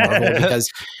actually be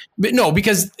Marvel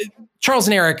because Charles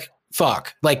and Eric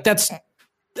fuck. Like, that's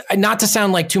not to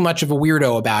sound like too much of a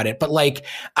weirdo about it, but like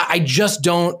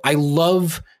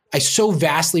I so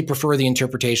vastly prefer the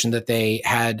interpretation that they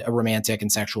had a romantic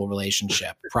and sexual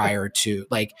relationship prior to,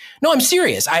 like, no, I'm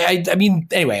serious. I mean,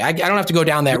 anyway, I don't have to go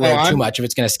down that road too much if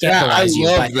it's going to scandalize you.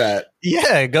 I love that.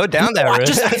 Yeah, go down that road.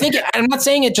 I think I'm not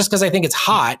saying it just because I think it's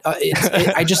hot.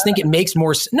 I just think it makes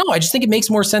more. No, I just think it makes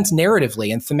more sense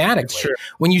narratively and thematically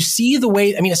when you see the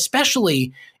way. I mean,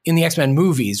 especially in the X-Men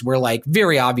movies, where like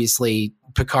very obviously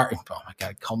Picard. Oh my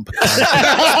God, call him Picard.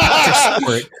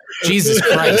 Jesus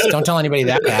Christ! Don't tell anybody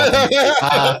that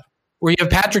happened. Where you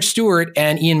have Patrick Stewart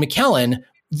and Ian McKellen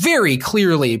very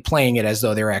clearly playing it as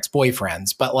though they're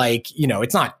ex-boyfriends, but like, you know,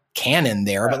 it's not canon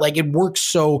there, but like it works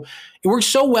so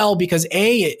well because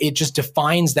it just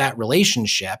defines that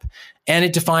relationship, and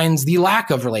it defines the lack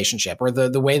of relationship or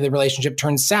the way the relationship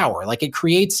turns sour. Like, it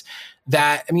creates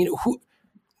that. I mean,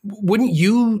 wouldn't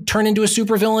you turn into a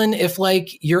supervillain if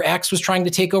like your ex was trying to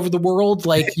take over the world?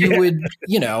 Like, you would,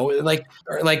 you know, like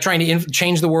trying to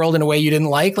change the world in a way you didn't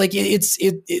like. Like, it's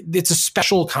a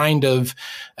special kind of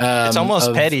it's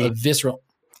almost petty, visceral.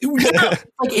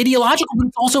 Like ideological, but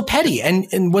it's also petty.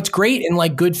 And what's great in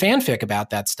like good fanfic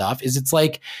about that stuff is it's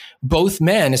like both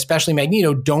men, especially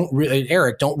Magneto,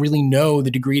 Eric, don't really know the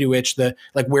degree to which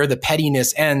where the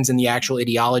pettiness ends and the actual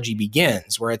ideology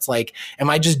begins, where it's like,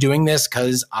 am I just doing this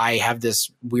because I have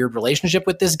this weird relationship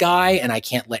with this guy and I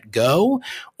can't let go?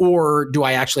 Or do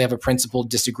I actually have a principled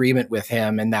disagreement with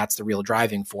him and that's the real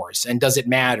driving force? And does it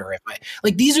matter if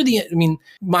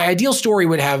my ideal story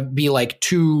would be like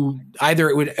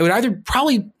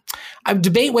I would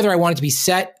debate whether I want it to be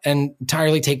set and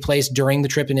entirely take place during the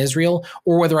trip in Israel,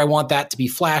 or whether I want that to be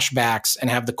flashbacks and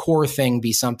have the core thing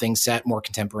be something set more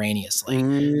contemporaneously.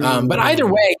 But either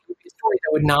way, it would be a story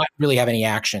that would not really have any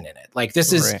action in it. Like,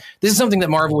 this is something that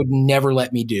Marvel would never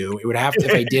let me do. It would have to,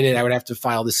 if I did it, I would have to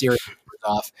file the series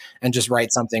off and just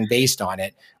write something based on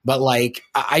it. But like,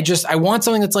 I want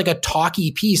something that's like a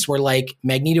talky piece where like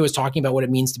Magneto is talking about what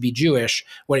it means to be Jewish,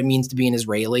 what it means to be an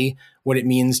Israeli, what it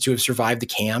means to have survived the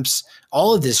camps,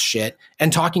 all of this shit,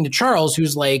 and talking to Charles,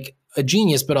 who's like a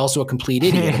genius, but also a complete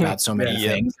idiot about so many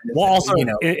things. Well, also,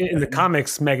 in the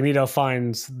comics, Magneto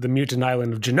finds the mutant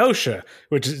island of Genosha,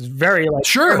 which is very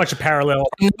very much a parallel.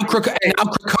 And now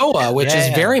Krakoa, which is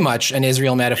very much an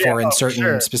Israel metaphor in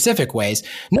certain specific ways.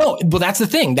 No, well, that's the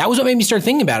thing. That was what made me start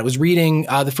thinking about it. Was reading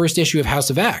the first issue of House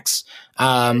of X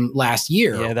last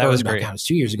year. Yeah, that was great. God, it was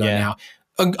 2 years ago now.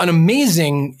 An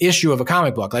amazing issue of a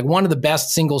comic book, like one of the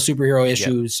best single superhero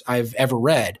issues I've ever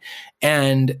read.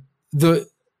 And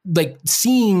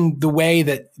seeing the way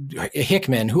that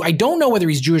Hickman, who I don't know whether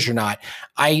he's Jewish or not,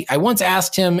 I once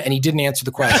asked him and he didn't answer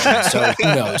the question, so who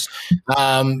knows?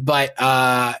 But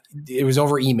it was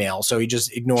over email, so he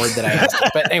just ignored that I asked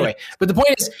him. But anyway, but the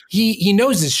point is he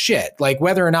knows his shit. Like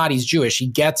whether or not he's Jewish, he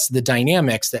gets the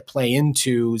dynamics that play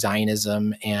into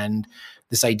Zionism and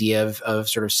this idea of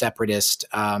sort of separatist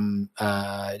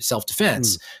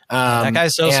self-defense. That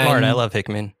guy's so smart. I love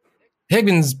Hickman.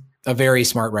 Hickman's a very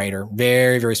smart writer,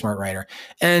 very, very smart writer.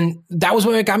 And that was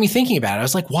what got me thinking about it. I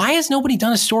was like, why has nobody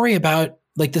done a story about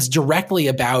like this directly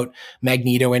about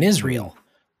Magneto and Israel?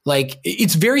 Like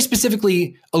it's very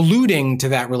specifically alluding to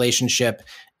that relationship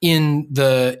in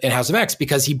House of X,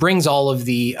 because he brings all of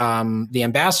the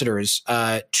ambassadors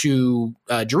to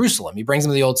Jerusalem. He brings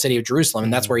them to the old city of Jerusalem,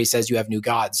 and that's where he says you have new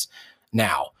gods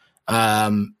now.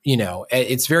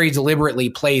 It's very deliberately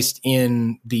placed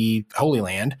in the Holy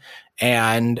Land.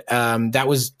 And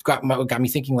that got me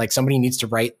thinking, like, somebody needs to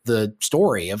write the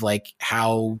story of like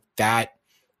how that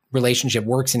relationship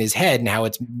works in his head and how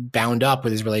it's bound up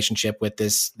with his relationship with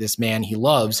this man he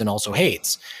loves and also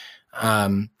hates.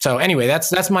 So anyway,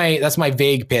 that's my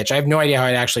vague pitch. I have no idea how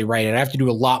I'd actually write it. I have to do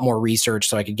a lot more research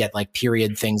so I could get like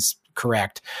period things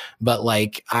correct. But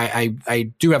like,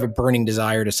 I do have a burning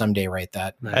desire to someday write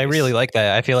that. Nice. I really like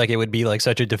that. I feel like it would be like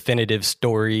such a definitive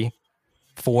story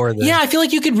for the... Yeah, I feel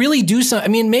like you could really do some. I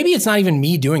mean, maybe it's not even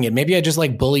me doing it. Maybe I just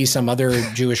like bully some other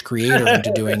Jewish creator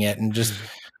into doing it and just,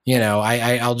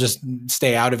 I'll just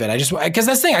stay out of it. Because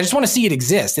that's the thing. I just want to see it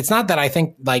exist. It's not that I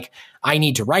think like I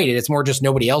need to write it. It's more just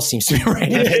nobody else seems to be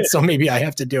writing it. So maybe I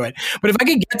have to do it. But if I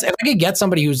could get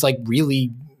somebody who's like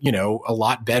really, a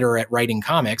lot better at writing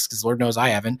comics, because Lord knows I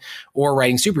haven't, or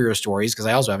writing superhero stories, because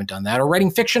I also haven't done that, or writing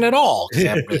fiction at all, because I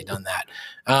haven't really done that.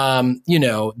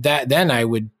 Then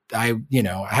I'm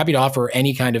happy to offer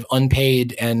any kind of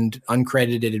unpaid and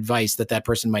uncredited advice that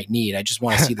person might need. I just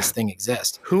want to see this thing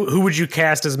exist. Who would you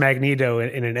cast as Magneto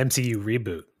in an MCU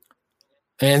reboot?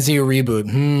 An MCU reboot.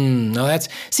 No, that's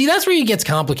where it gets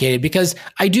complicated, because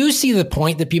I do see the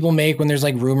point that people make when there's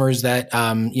like rumors that,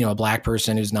 a black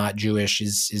person who's not Jewish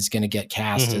is going to get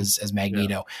cast as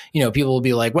Magneto. Yeah. People will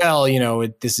be like, well,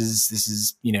 this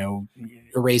is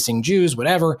erasing Jews,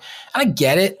 whatever. And I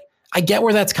get it. I get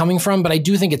where that's coming from, but I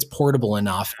do think it's portable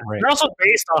enough. Right. They're also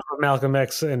based off of Malcolm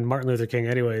X and Martin Luther King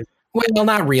anyway. Well,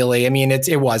 not really. I mean,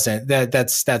 it wasn't.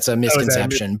 That's a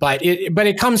misconception. But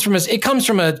it comes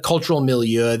from a cultural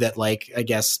milieu that, like, I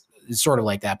guess is sort of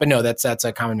like that. But no, that's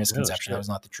a common misconception. That was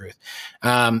not the truth.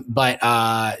 But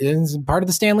it's part of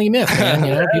the Stan Lee myth,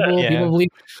 man. People believe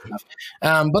stuff.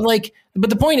 But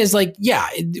the point is, like,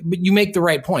 you make the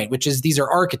right point, which is these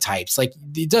are archetypes. Like,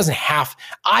 it doesn't have.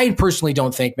 I personally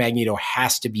don't think Magneto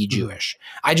has to be Jewish.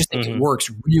 I just think it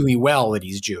works really well that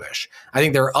he's Jewish. I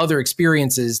think there are other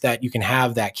experiences that you can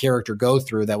have that character go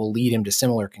through that will lead him to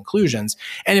similar conclusions.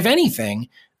 And if anything,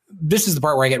 this is the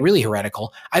part where I get really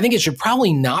heretical. I think it should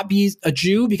probably not be a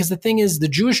Jew, because the thing is, the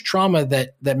Jewish trauma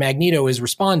that Magneto is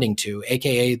responding to,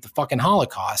 aka the fucking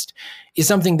Holocaust, is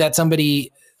something that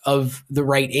somebody of the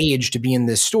right age to be in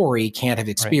this story can't have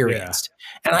experienced.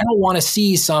 Right, yeah. And I don't want to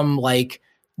see some like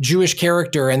Jewish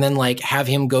character and then like have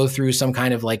him go through some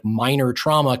kind of like minor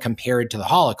trauma compared to the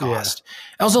Holocaust.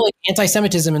 Yeah. Also, like,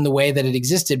 anti-Semitism in the way that it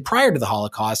existed prior to the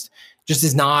Holocaust just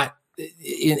is not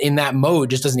in that mode,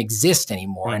 just doesn't exist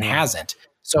anymore and hasn't.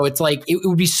 So it's like, it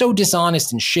would be so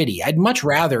dishonest and shitty. I'd much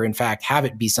rather, in fact, have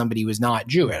it be somebody who is not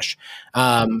Jewish.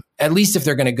 At least if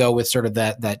they're going to go with sort of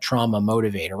that trauma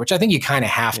motivator, which I think you kind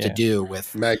of have to do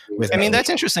with. I mean, that's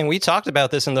interesting. We talked about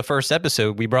this in the first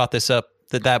episode. We brought this up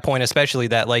at that point, especially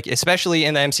in the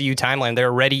MCU timeline, they're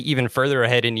already even further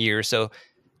ahead in years. So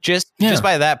just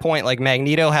by that point, like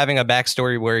Magneto having a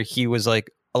backstory where he was like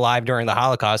alive during the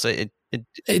Holocaust,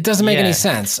 it doesn't make any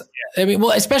sense. I mean,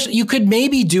 well, especially you could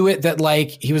maybe do it that like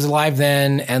he was alive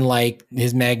then and like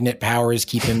his magnet powers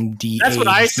keep him de-aged. That's what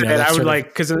I said. I would like,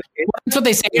 because that's what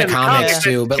they say in the comics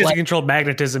too. But like, he controlled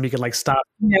magnetism, he could like stop.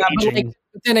 Yeah,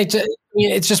 but then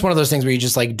it's just one of those things where you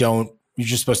just like you're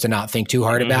just supposed to not think too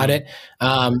hard about it.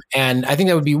 And I think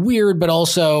that would be weird, but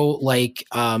also like,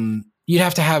 you'd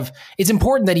have to have, it's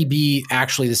important that he be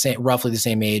actually roughly the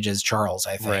same age as Charles,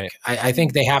 I think. Right. I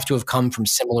think they have to have come from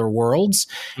similar worlds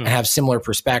and have similar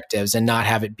perspectives, and not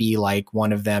have it be like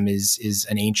one of them is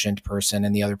an ancient person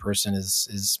and the other person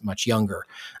is much younger.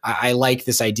 I like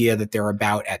this idea that they're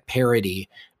about at parity,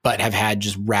 but have had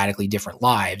just radically different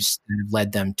lives and have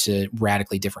led them to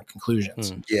radically different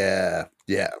conclusions. Yeah.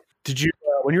 Did you,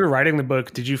 when you were writing the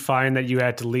book, did you find that you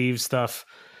had to leave stuff,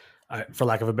 for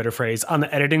lack of a better phrase, on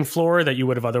the editing floor that you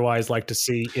would have otherwise liked to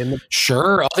see in the?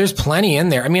 Sure. There's plenty in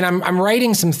there. I mean, I'm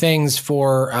writing some things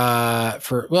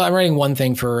I'm writing one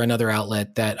thing for another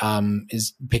outlet that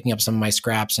is picking up some of my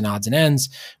scraps and odds and ends,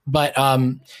 but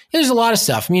there's a lot of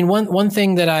stuff. I mean, one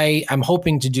thing that I'm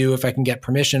hoping to do, if I can get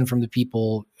permission from the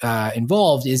people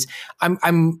involved, is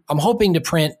I'm hoping to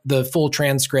print the full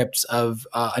transcripts of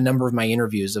a number of my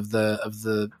interviews, of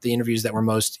the interviews that were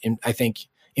most, I think,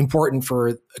 important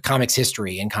for comics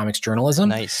history and comics journalism.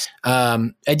 Nice.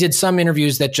 I did some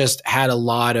interviews that just had a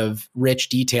lot of rich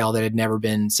detail that had never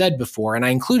been said before, and I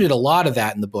included a lot of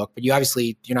that in the book. But you're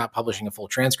not publishing a full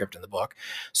transcript in the book,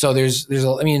 so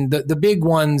the big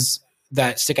ones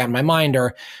that stick out in my mind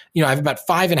are, I have about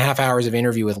 5.5 hours of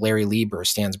interview with Larry Lieber,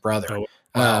 Stan's brother. Oh.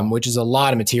 Wow. Which is a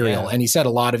lot of material. Yeah. And he said a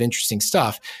lot of interesting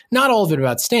stuff. Not all of it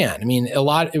about Stan. I mean,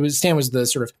 Stan was the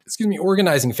sort of,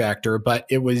 organizing factor, but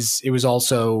it was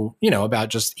also, about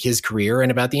just his career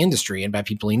and about the industry and about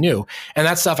people he knew. And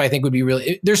that stuff I think would be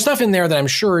really, there's stuff in there that I'm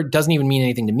sure doesn't even mean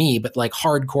anything to me, but like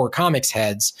hardcore comics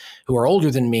heads who are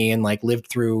older than me and like lived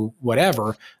through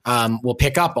whatever, will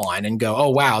pick up on and go,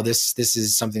 oh, wow, this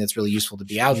is something that's really useful to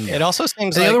be out there. It also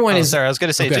seems the other one is, sorry, I was going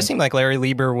to say, okay. It just seemed like Larry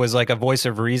Lieber was like a voice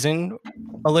of reason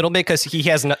a little bit, because he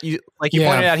has pointed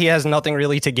out, he has nothing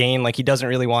really to gain. Like he doesn't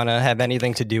really want to have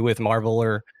anything to do with Marvel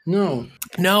or no.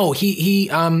 He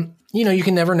you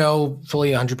can never know fully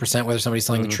 100% whether somebody's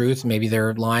telling the truth. Maybe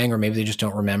they're lying, or maybe they just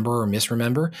don't remember or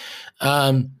misremember.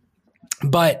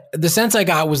 But the sense I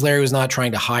got was Larry was not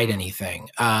trying to hide anything.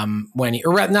 When he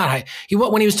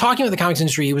was talking about the comics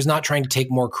industry, he was not trying to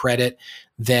take more credit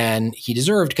than he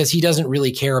deserved, because he doesn't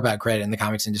really care about credit in the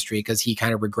comics industry, because he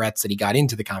kind of regrets that he got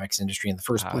into the comics industry in the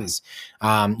first place.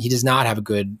 He does not have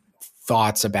good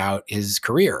thoughts about his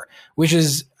career, which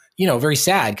is, very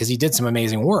sad, because he did some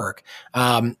amazing work.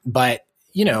 But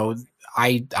he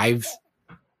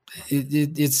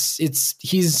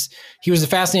was a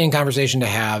fascinating conversation to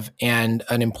have, and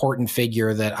an important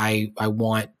figure that I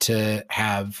want to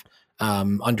have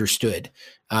understood.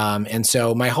 And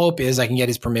so my hope is I can get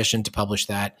his permission to publish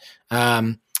that.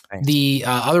 The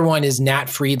other one is Nat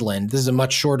Friedland. This is a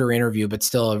much shorter interview, but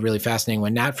still a really fascinating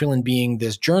one. Nat Friedland being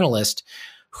this journalist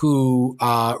who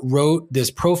wrote this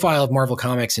profile of Marvel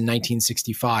Comics in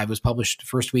 1965, was published the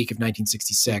first week of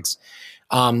 1966,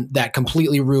 that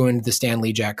completely ruined the Stan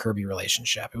Lee Jack Kirby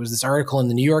relationship. It was this article in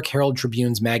the New York Herald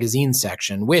Tribune's magazine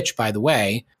section, which, by the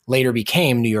way, later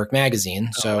became New York Magazine.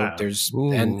 So there's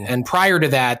and prior to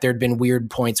that, there'd been weird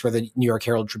points where the New York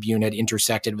Herald Tribune had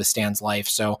intersected with Stan's life.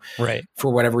 So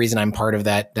for whatever reason, I'm part of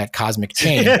that cosmic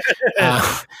chain.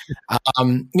 Nat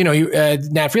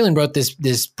Friedland wrote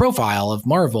this profile of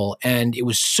Marvel, and it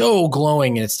was so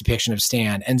glowing in its depiction of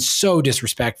Stan, and so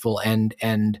disrespectful and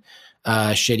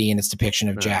shitty in its depiction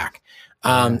of Jack.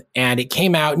 And it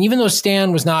came out, and even though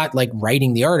Stan was not like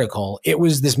writing the article, it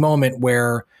was this moment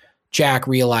where Jack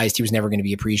realized he was never going to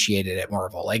be appreciated at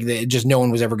Marvel. Like just no one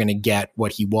was ever going to get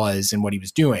what he was and what he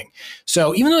was doing.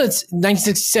 So even though it's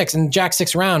 1966 and Jack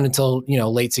sticks around until,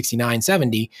 late 69,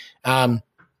 70,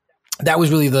 that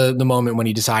was really the moment when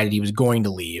he decided he was going to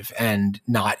leave and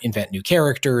not invent new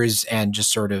characters and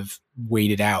just sort of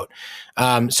wait it out.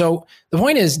 So the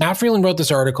point is, Nat Friedland wrote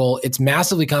this article. It's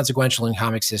massively consequential in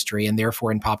comics history and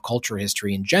therefore in pop culture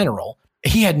history in general.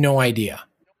 He had no idea.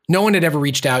 No one had ever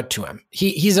reached out to him.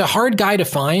 He's a hard guy to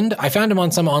find. I found him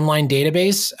on some online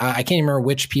database. I can't even remember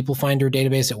which People Finder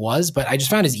database it was, but I just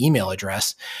found his email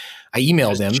address. I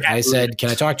emailed him. I said, can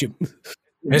I talk to you?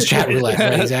 It's chat roulette,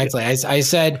 right? Exactly. I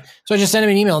said, so I just sent him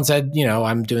an email and said,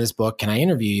 I'm doing this book. Can I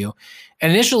interview you?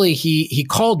 And initially he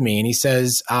called me and he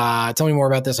says, tell me more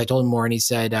about this. I told him more and he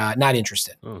said, not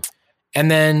interested.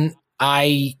 And then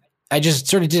I just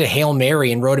sort of did a Hail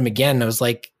Mary and wrote him again. And I was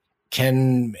like, or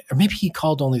maybe he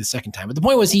called only the second time, but the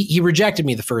point was he rejected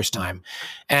me the first time.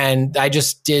 And I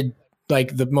just did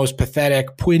like the most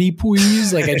pathetic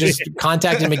please. Like I just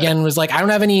contacted him again and was like, I don't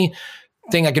have anything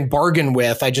I can bargain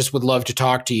with. I just would love to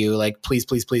talk to you. Like, please,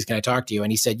 can I talk to you?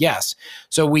 And he said, yes.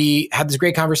 So we had this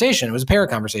great conversation. It was a pair of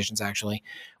conversations actually,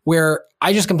 where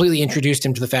I just completely introduced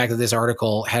him to the fact that this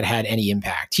article had any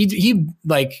impact. He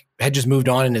had just moved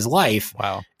on in his life.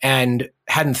 Wow. And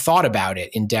hadn't thought about it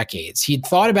in decades. He'd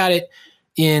thought about it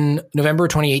in November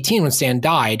 2018 when Stan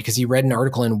died, because he read an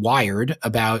article in Wired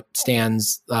about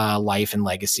Stan's life and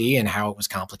legacy and how it was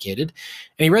complicated.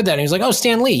 And he read that and he was like, oh,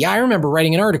 Stan Lee. Yeah, I remember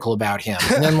writing an article about him.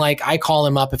 And then like I call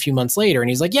him up a few months later and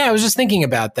he's like, yeah, I was just thinking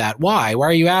about that. Why? Why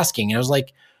are you asking? And I was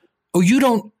like, oh, you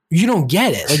don't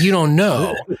get it. Like, you don't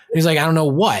know. And he's like, I don't know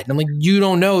what. And I'm like, you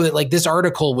don't know that like this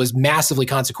article was massively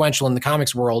consequential in the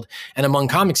comics world. And among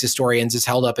comics historians is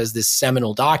held up as this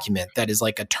seminal document that is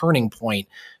like a turning point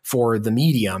for the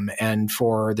medium and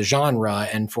for the genre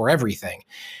and for everything.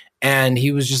 And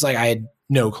he was just like, I had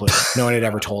no clue. No one had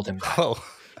ever told him that. Oh.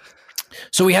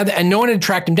 So we had that, and no one had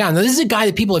tracked him down. Now, this is a guy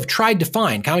that people have tried to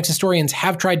find. Comics historians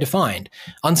have tried to find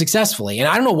unsuccessfully. And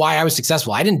I don't know why I was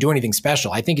successful. I didn't do anything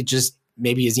special. I think it just,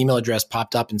 maybe his email address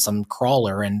popped up in some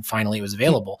crawler and finally it was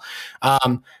available.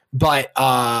 But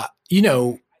you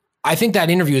know, I think that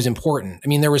interview is important. I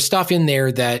mean, there was stuff in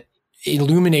there that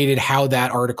illuminated how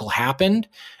that article happened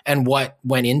and what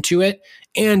went into it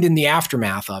and in the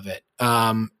aftermath of it.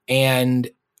 And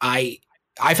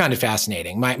I found it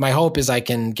fascinating. My hope is I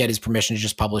can get his permission to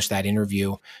just publish that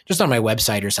interview just on my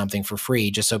website or something for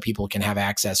free, just so people can have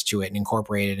access to it and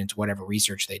incorporate it into whatever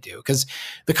research they do. Because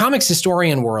the comics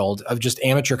historian world of just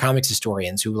amateur comics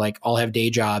historians who like all have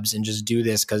day jobs and just do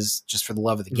this because just for the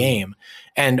love of the game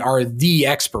and are the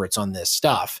experts on this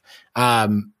stuff,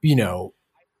 you know,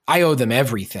 I owe them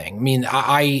everything. I mean,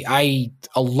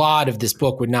 a lot of this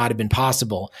book would not have been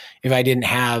possible if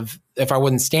I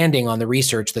wasn't standing on the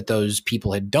research that those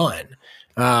people had done.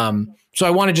 So I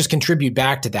want to just contribute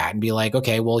back to that and be like,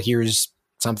 okay, well, here's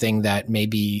something that may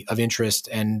be of interest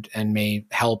and may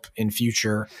help in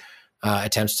future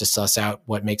attempts to suss out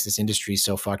what makes this industry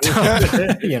so fucked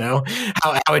up, you know,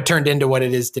 how it turned into what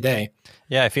it is today.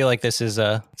 Yeah, I feel like this is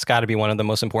it's got to be one of the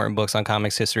most important books on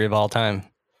comics history of all time.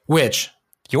 Which?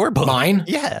 Your book. Mine?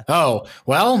 Yeah. Oh,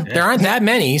 well, there aren't that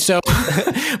many. So,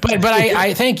 but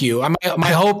I thank you.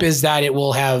 My hope is that it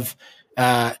will have,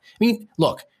 I mean,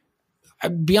 look,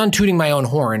 beyond tooting my own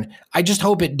horn, I just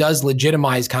hope it does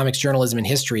legitimize comics journalism and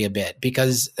history a bit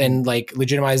and like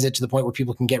legitimize it to the point where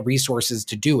people can get resources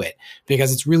to do it,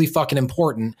 because it's really fucking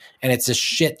important. And it's a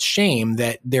shit shame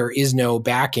that there is no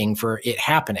backing for it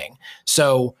happening.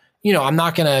 So, you know, I'm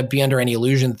not going to be under any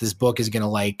illusion that this book is going to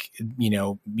like, you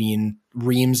know, mean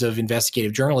reams of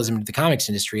investigative journalism into the comics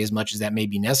industry, as much as that may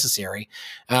be necessary.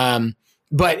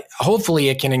 But hopefully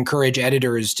it can encourage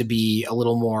editors to be a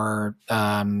little more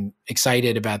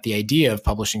excited about the idea of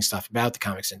publishing stuff about the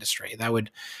comics industry. I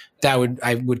would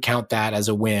count that as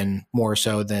a win more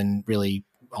so than really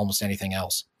almost anything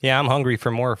else. Yeah, I'm hungry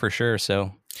for more for sure.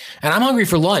 So, and I'm hungry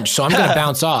for lunch, so I'm going to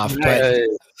bounce off. But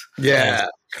yeah.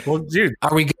 Well, dude,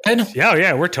 are we good?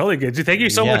 Yeah, we're totally good. Dude, thank you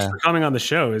so much for coming on the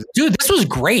show. Dude, this was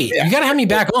great. Yeah. You got to have me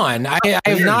back on.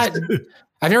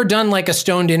 I've never done like a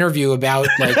stoned interview about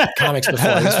like comics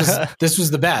before. This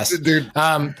was the best. Dude,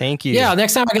 thank you. Yeah,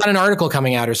 next time I got an article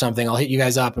coming out or something, I'll hit you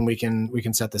guys up and we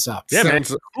can set this up. Yeah, man.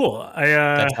 Cool.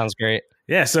 That sounds great.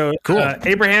 Yeah, so cool.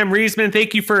 Abraham Riesman,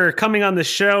 thank you for coming on the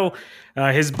show.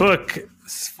 His book,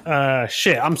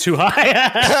 I'm too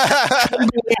high. True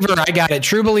Believer, I got it.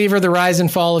 True Believer, The Rise and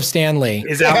Fall of Stan Lee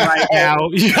is out right now.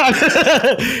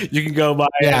 You can go buy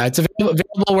it. Yeah, it's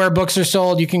available where books are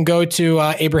sold. You can go to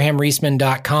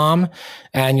abrahamriesman.com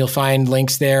and you'll find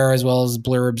links there as well as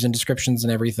blurbs and descriptions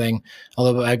and everything.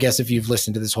 Although I guess if you've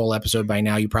listened to this whole episode by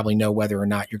now, you probably know whether or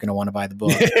not you're going to want to buy the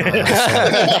book.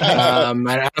 I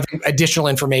don't think additional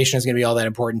information is going to be all that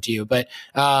important to you. But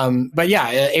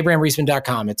yeah,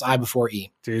 abrahamriesman.com. It's I before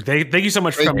E. Dude, thank you so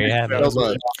much for coming.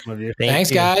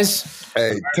 Thanks, guys.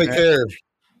 Hey, take care.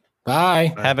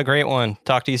 Bye. Have a great one.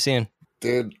 Talk to you soon.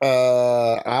 Dude,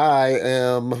 I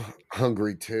am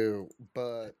hungry too,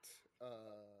 but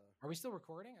are we still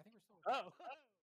recording? I think we're still recording. Oh.